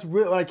 Like that's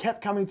really what I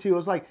kept coming to. I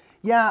was like,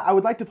 yeah, I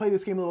would like to play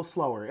this game a little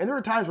slower. And there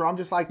were times where I'm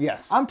just like,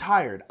 yes, I'm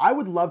tired. I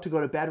would love to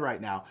go to bed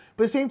right now.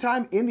 But at the same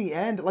time, in the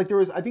end, like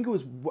I think it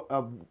was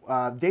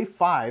day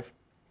 5.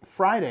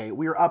 Friday,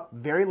 we were up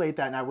very late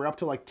that night. We were up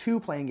to like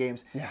 2 playing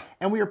games. Yeah.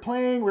 And we were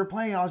playing,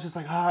 and I was just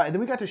like, and then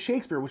we got to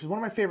Shakespeare, which is one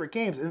of my favorite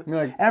games. And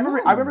I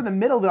remember in the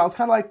middle of it, I was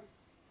kind of like,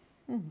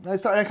 I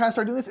kind of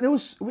started doing this,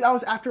 and I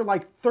was after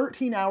like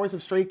 13 hours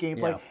of straight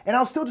gameplay, and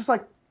I was still just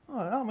like, oh,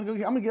 I'm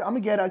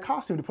gonna get a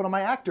costume to put on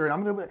my actor,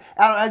 and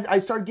I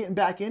started getting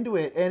back into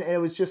it, and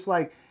it was just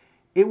like,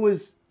 it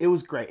was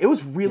great. It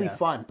was really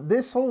fun.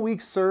 This whole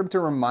week served to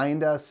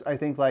remind us, I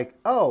think, like,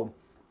 oh,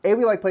 A,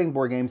 we like playing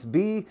board games.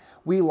 B,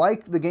 we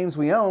like the games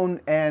we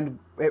own, and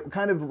it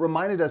kind of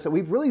reminded us that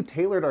we've really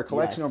tailored our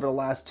collection over the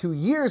last 2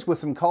 years with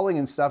some culling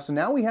and stuff. So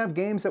now we have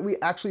games that we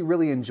actually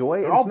really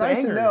enjoy. It's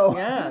nice to know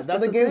that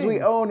the games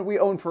we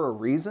own for a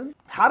reason.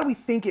 How do we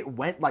think it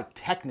went, like,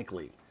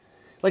 technically?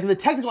 Like, the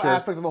technical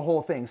aspect of the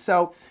whole thing.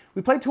 So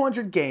we played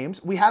 200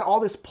 games. We had all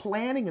this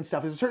planning and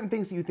stuff. There's certain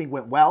things that you think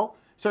went well,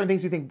 certain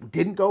things you think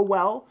didn't go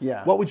well.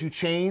 Yeah. What would you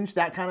change?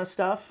 That kind of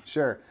stuff.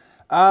 Sure.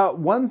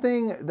 One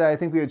thing that I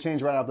think we would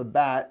change right off the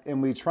bat,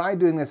 and we tried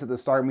doing this at the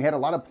start, and we had a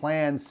lot of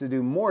plans to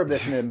do more of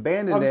this and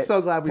abandoned it. I'm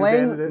so glad we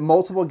abandoned it. Playing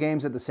multiple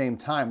games at the same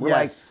time. We're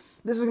like,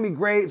 this is gonna be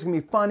great. It's gonna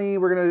be funny.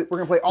 We're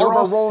gonna play all of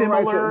our roll and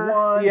writes at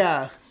once.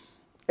 Yeah.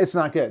 It's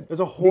not good.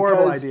 It's a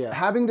horrible idea.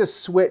 Having to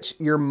switch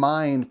your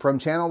mind from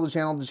channel to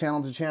channel to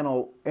channel to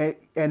channel,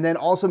 and then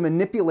also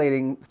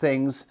manipulating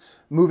things,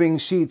 moving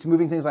sheets,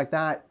 moving things like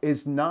that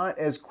is not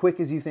as quick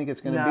as you think it's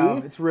going to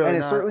be. It's really and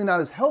it's certainly not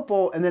as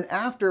helpful. And then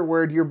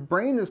afterward, your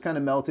brain is kind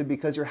of melted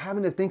because you're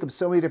having to think of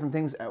so many different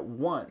things at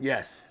once.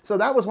 Yes. So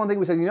that was one thing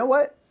we said, you know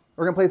what?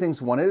 We're going to play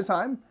things one at a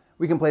time.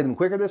 We can play them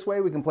quicker this way.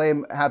 We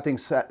can have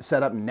things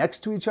set up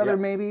next to each other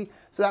maybe.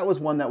 So that was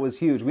one that was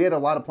huge. We had a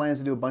lot of plans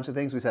to do a bunch of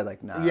things. We said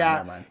like, nah,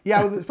 never mind.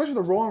 Yeah, especially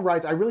the roll and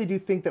rights, I really do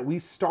think that we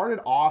started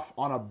off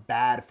on a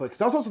bad foot. Because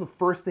that was also the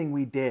first thing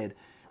we did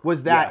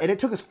was that, and it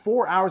took us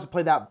 4 hours to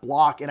play that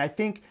block. And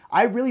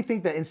I really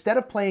think that instead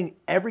of playing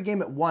every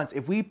game at once,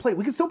 if we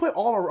can still play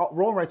all our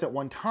roll and rights at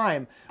one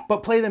time,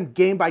 but play them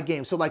game by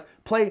game. So like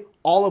play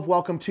all of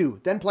Welcome To,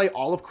 then play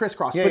all of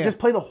Crisscross, but just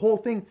play the whole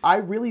thing. I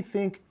really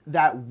think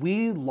that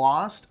we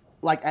lost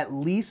like at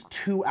least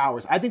 2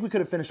 hours. I think we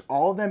could have finished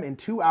all of them in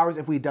 2 hours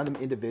if we had done them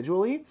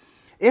individually.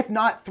 If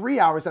not 3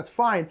 hours, that's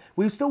fine.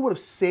 We still would have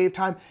saved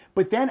time.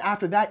 But then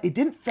after that, it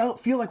didn't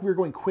feel like we were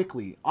going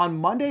quickly. On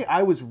Monday,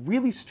 I was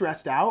really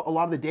stressed out a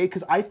lot of the day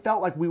because I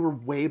felt like we were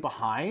way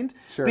behind.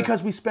 Sure.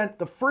 Because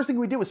the first thing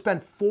we did was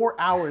spend 4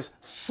 hours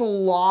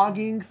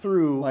slogging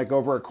through. Like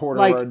over a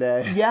quarter of our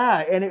day.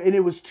 Yeah, and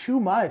it was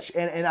too much.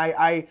 And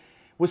I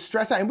was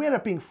stressed out, and we ended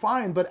up being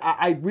fine, but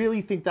I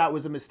really think that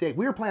was a mistake.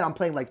 We were planning on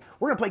playing, like,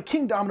 we're going to play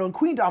King Domino and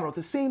Queen Domino at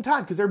the same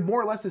time because they're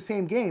more or less the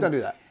same game. Don't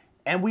do that.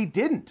 And we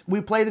didn't. We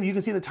played them. You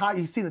can see the time.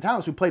 You see the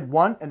times. We played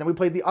one, and then we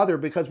played the other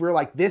because we were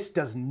like, this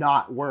does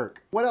not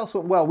work. What else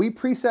went well? We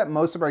preset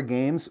most of our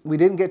games. We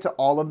didn't get to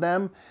all of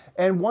them.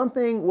 And one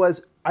thing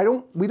was,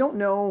 we don't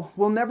know,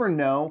 we'll never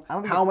know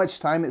how much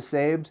time it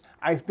saved.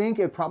 I think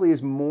it probably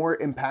is more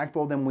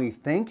impactful than we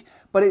think,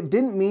 but it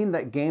didn't mean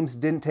that games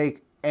didn't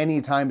take any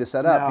time to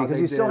set up because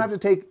you still have to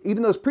take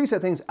even those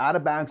preset things out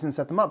of bags and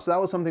set them up. So that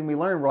was something we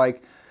learned. We're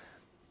like,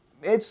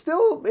 it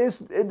still is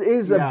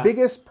the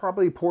biggest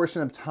probably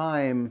portion of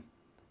time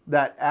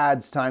that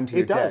adds time to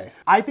your day.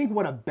 I think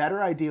what a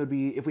better idea would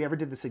be if we ever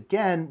did this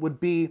again would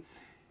be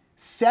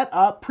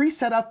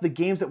pre-set up the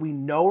games that we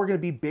know are going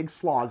to be big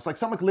slogs. Like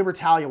something like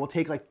Libertalia will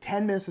take like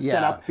 10 minutes to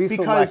set up because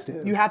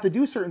selective. You have to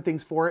do certain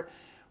things for it.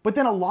 But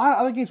then a lot of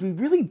other games we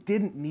really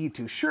didn't need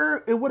to.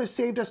 Sure, it would have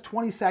saved us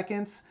 20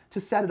 seconds to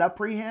set it up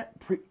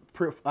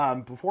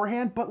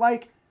beforehand, but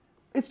like,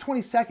 it's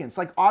 20 seconds.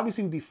 Like,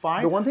 obviously we'd be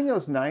fine. The one thing that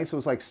was nice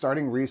was like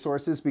starting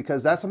resources,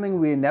 because that's something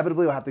we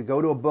inevitably will have to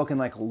go to a book and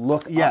like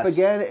look up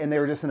again, and they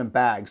were just in a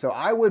bag. So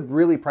I would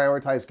really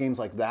prioritize games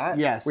like that.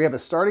 Yes. We have a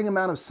starting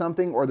amount of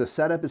something, or the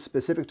setup is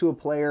specific to a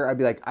player. I'd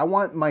be like, I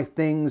want my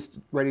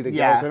things ready to go,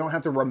 so I don't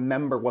have to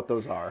remember what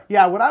those are.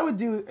 Yeah, what I would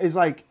do is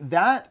like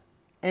that,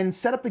 and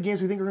set up the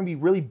games we think are going to be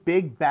really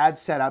big, bad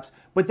setups.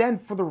 But then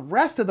for the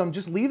rest of them,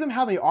 just leave them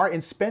how they are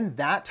and spend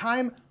that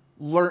time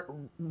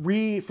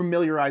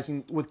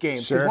re-familiarizing with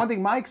games. Because one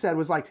thing Mike said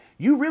was like,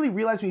 you really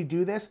realize when you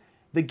do this,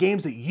 the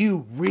games that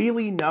you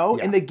really know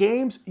and the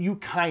games you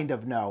kind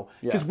of know.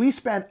 Because we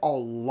spent a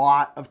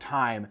lot of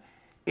time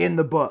in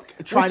the book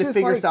trying to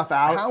figure stuff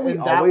out. How we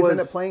always end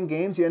up playing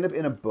games, you end up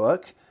in a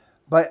book,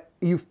 but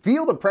you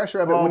feel the pressure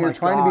of it when you're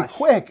trying to be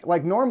quick.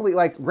 Like normally,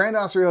 like Grand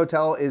Austria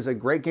Hotel is a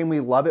great game. We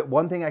love it.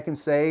 One thing I can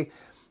say,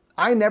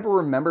 I never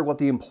remember what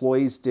the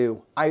employees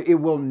do. It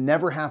will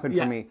never happen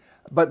for me.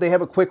 But they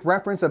have a quick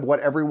reference of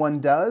what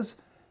everyone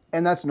does,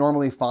 and that's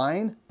normally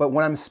fine. But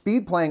when I'm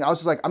speed playing, I was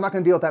just like, I'm not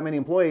going to deal with that many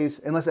employees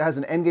unless it has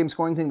an end game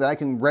scoring thing that I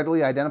can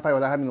readily identify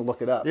without having to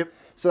look it up.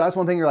 So that's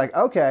one thing you're like,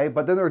 okay.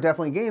 But then there were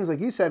definitely games, like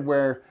you said,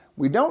 where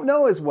we don't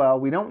know as well.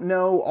 We don't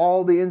know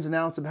all the ins and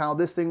outs of how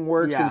this thing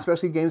works, and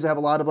especially games that have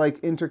a lot of like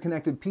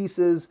interconnected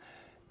pieces.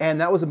 And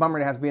that was a bummer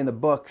to have to be in the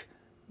book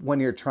when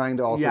you're trying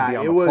to also be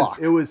on the clock.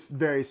 It was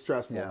very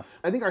stressful.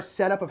 I think our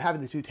setup of having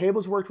the 2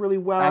 tables worked really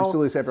well.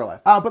 Absolutely saved our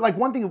life. But like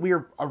one thing that we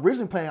were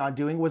originally planning on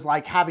doing was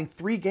like having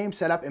 3 games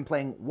set up and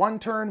playing one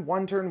turn,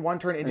 and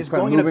just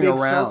going in a big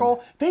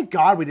circle. Thank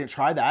God we didn't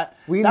try that.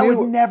 That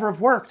would never have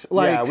worked.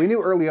 Like, we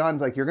knew early on,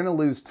 it's like, you're going to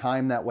lose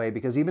time that way,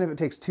 because even if it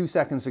takes 2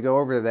 seconds to go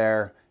over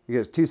there, you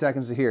get 2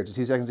 seconds to here, to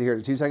 2 seconds to here,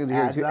 to 2 seconds to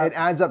here. It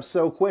adds up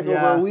so quick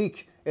over a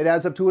week. It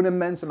adds up to an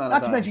immense amount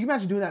of time. Not to mention, you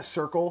imagine doing that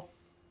circle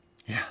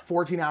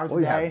 14 hours a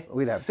day,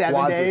 we'd have 7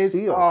 quads days. of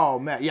steel. Oh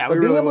man, yeah. But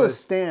being able to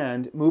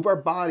stand, move our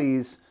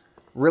bodies,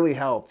 really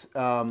helped.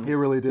 It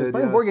really did.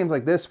 Playing board games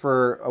like this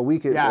for a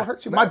week, it will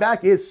hurt you back. My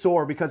back is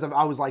sore because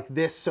I was like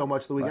this so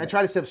much the week. I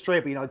try to sit up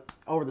straight, but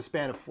over the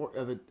span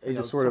of it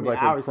just sort of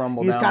like hours, would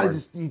crumble you downward.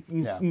 just kind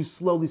of you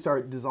slowly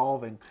start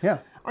dissolving. Yeah.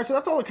 All right, so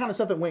that's all the kind of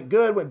stuff that went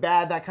good, went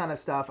bad, that kind of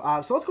stuff.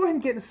 So let's go ahead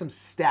and get into some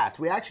stats.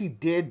 We actually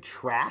did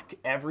track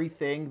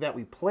everything that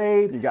we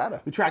played. You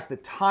gotta. We tracked the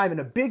time, and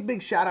a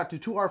big shout out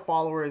to our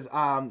followers,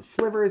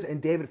 Slivers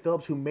and David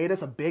Phillips, who made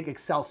us a big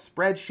Excel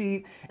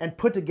spreadsheet and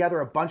put together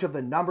a bunch of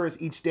the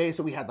numbers each day.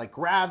 So we had like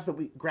graphs and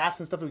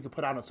stuff that we could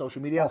put out on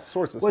social media. All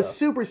sorts of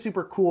stuff. It was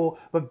super cool.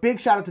 But big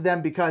shout out to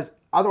them, because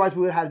otherwise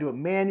we would have had to do it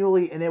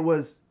manually, and it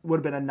would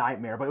have been a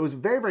nightmare. But it was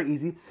very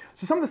easy.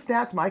 So some of the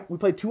stats, Mike, we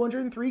played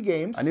 203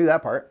 games. I knew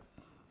that part.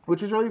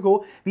 Which was really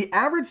cool. The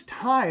average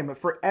time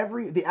for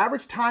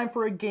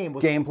a game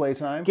was gameplay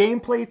time.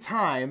 Gameplay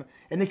time,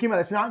 and they came out.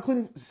 That's not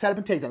including setup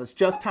and takedown. It's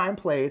just time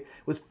played.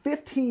 Was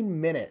 15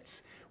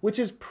 minutes, which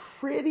is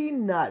pretty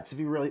nuts.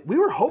 We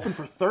were hoping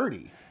for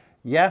 30.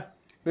 Yeah,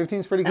 15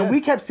 is pretty good. And we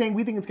kept saying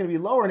we think it's going to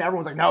be lower, and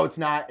everyone's like, no, it's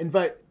not.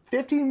 But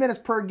 15 minutes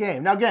per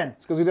game. Now again,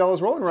 it's because we did all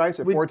those rolling rights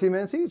at 14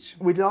 minutes each.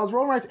 We did all those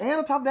rolling rights, and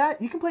on top of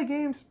that, you can play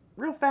games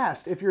real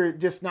fast if you're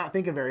just not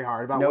thinking very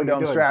hard about what you're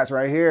doing. No dumb strats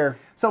right here.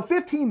 So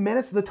 15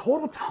 minutes, the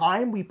total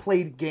time we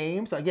played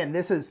games, again,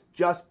 this is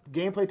just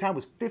gameplay time,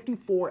 was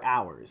 54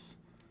 hours.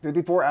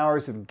 54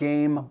 hours of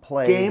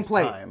gameplay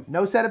time.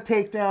 No setup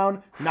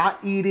takedown, not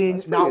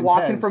eating, not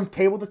walking from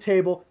table to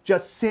table,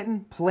 just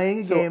sitting, playing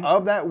a game. So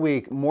of that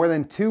week, more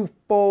than 2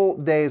 full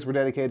days were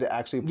dedicated to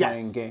actually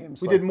playing games.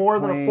 We did more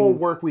than a full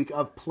work week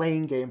of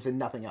playing games and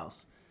nothing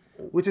else,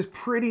 which is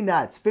pretty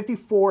nuts.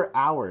 54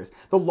 hours.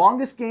 The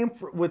longest game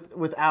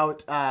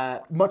without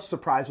much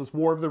surprise was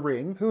War of the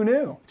Ring. Who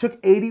knew? Took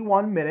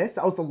 81 minutes.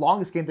 That was the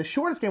longest game. The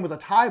shortest game was a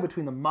tie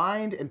between The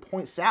Mind and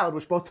Point Salad,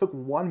 which both took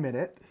 1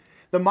 minute.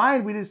 The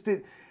Mind, we just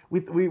did.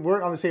 We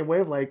weren't on the same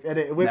wavelength, and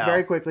it went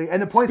very quickly.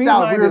 And the Point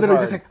Salad, we were literally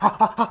just like, ha,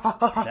 ha, ha,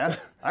 ha, ha. Yeah,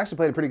 I actually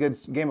played a pretty good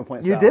game of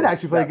Point Salad. You did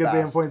actually play a good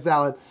game of Point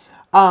Salad.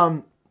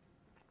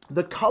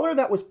 The color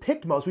that was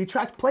picked most, we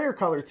tracked player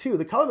color too.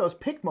 The color that was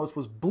picked most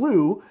was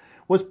blue,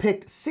 was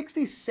picked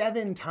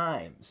 67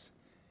 times.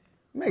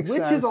 Makes sense.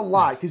 Which is a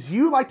lot, because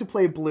you like to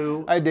play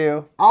blue. I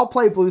do. I'll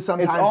play blue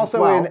sometimes. It's also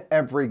as well. in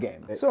every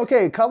game. So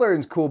okay, color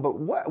is cool, but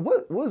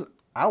what was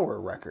our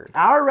record?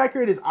 Our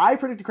record is, I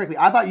predicted correctly.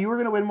 I thought you were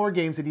going to win more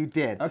games than you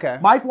did. Okay.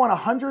 Mike won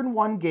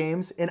 101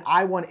 games, and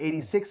I won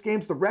 86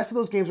 games. The rest of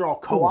those games are all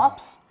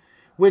co-ops,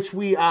 which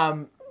we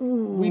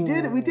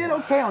did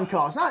okay on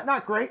co-ops.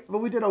 Not great, but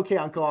we did okay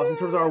on co-ops in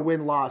terms of our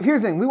win-loss.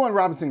 Here's the thing: we won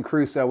Robinson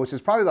Crusoe, which is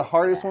probably the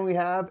hardest one we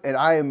have,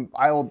 and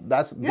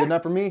that's good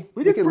enough for me.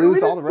 We could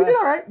lose all the rest. We did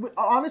all right.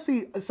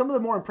 Honestly, some of the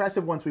more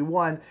impressive ones we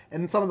won,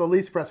 and some of the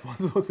least impressive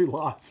ones we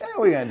lost. Yeah, what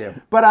are we gonna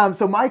do? But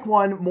so Mike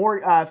won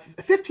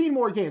 15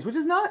 more games, which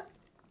is not.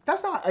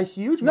 That's not a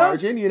huge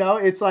margin, you know.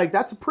 It's like,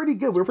 that's pretty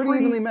good. We're pretty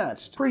evenly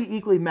matched. Pretty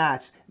equally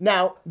matched.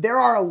 Now, there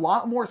are a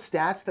lot more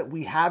stats that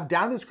we have.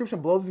 Down in the description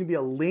below, there's going to be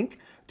a link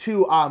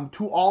to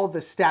all of the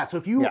stats. So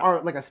if you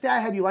are like a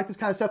stat head, you like this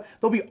kind of stuff,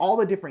 there'll be all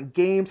the different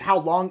games, how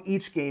long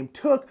each game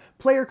took,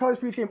 player colors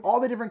for each game, all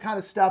the different kind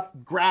of stuff,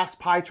 graphs,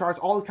 pie charts,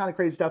 all this kind of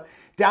crazy stuff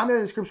down there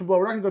in the description below.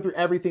 We're not gonna go through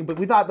everything, but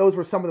we thought those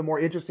were some of the more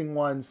interesting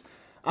ones.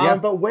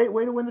 But way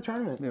to win the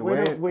tournament.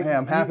 Hey,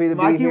 I'm happy to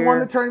be Mikey here. won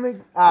the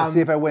tournament. We'll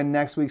see if I win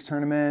next week's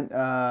tournament.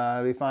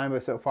 It'll be fine,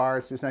 but so far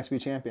it's just nice to be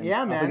champion.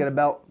 Yeah, man. I'll get a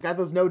belt. Got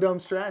those no dome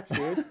strats,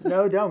 dude.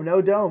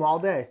 No dome all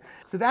day.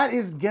 So that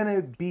is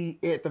gonna be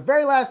it. The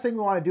very last thing we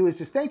want to do is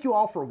just thank you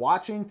all for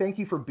watching. Thank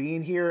you for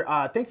being here.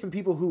 Thank you for the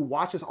people who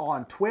watch us all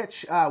on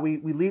Twitch. We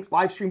live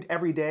streamed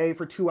every day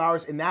for 2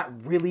 hours, and that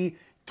really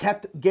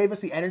gave us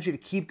the energy to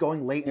keep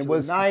going late into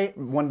the night.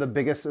 One of the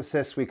biggest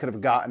assists we could have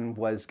gotten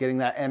was getting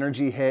that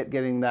energy hit,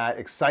 getting that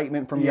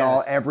excitement from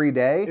y'all every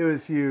day. It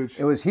was huge.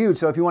 It was huge.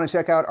 So if you want to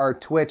check out our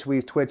Twitch,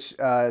 we Twitch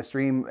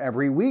stream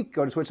every week.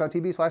 Go to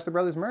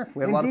twitch.tv/thebrothersmurph.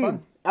 We have a lot of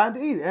fun.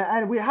 Indeed,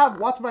 and we have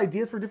lots of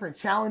ideas for different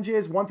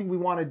challenges. One thing we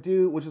want to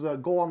do, which is a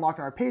goal unlocked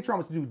on our Patreon,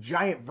 was to do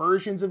giant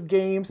versions of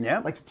games. Yeah.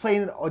 Like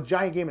playing a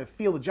giant game in a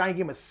field, a giant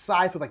game of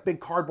Scythe with like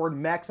big cardboard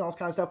mechs and all this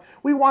kind of stuff.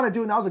 We want to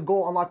do, and that was a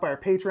goal unlocked by our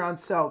Patreon.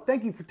 So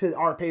thank you to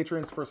our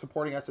patrons for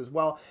supporting us as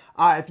well.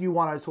 If you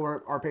want to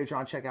support our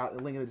Patreon, check out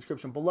the link in the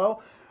description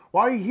below.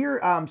 While you're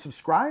here,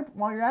 subscribe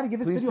while you're at it. Give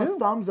this video a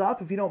thumbs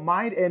up if you don't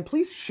mind. And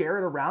please share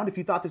it around. If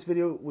you thought this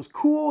video was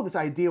cool, this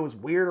idea was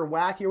weird or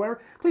wacky or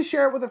whatever, please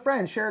share it with a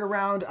friend. Share it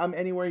around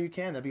anywhere you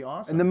can. That'd be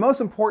awesome. And the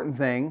most important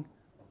thing,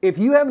 if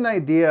you have an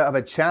idea of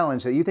a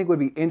challenge that you think would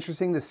be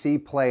interesting to see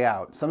play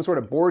out, some sort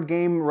of board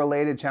game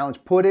related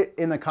challenge, put it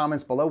in the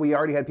comments below. We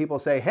already had people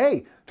say,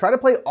 hey, try to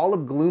play all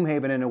of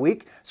Gloomhaven in a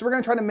week. So we're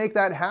gonna try to make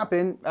that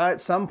happen at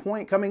some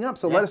point coming up.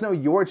 So let us know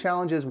your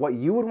challenges, what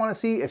you would wanna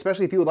see,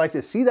 especially if you would like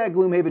to see that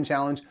Gloomhaven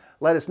challenge.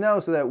 Let us know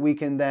so that we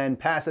can then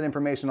pass that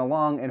information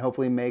along and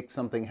hopefully make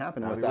something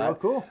happen with that. Real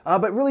cool.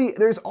 But really,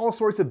 there's all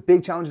sorts of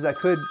big challenges that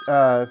could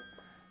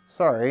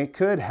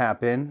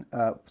happen.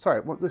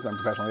 Sorry, well, this is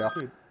unprofessional, y'all.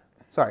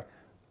 Sorry.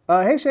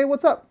 Hey, Shay,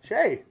 what's up?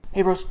 Shay.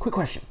 Hey, bros, quick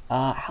question.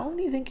 How long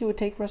do you think it would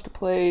take for us to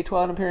play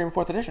Twilight Imperium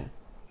 4th Edition?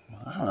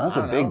 I don't know, that's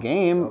a big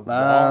game.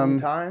 Long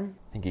time.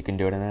 Think you can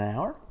do it in an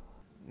hour?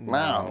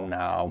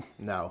 No.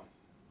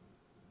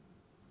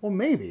 Well,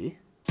 maybe.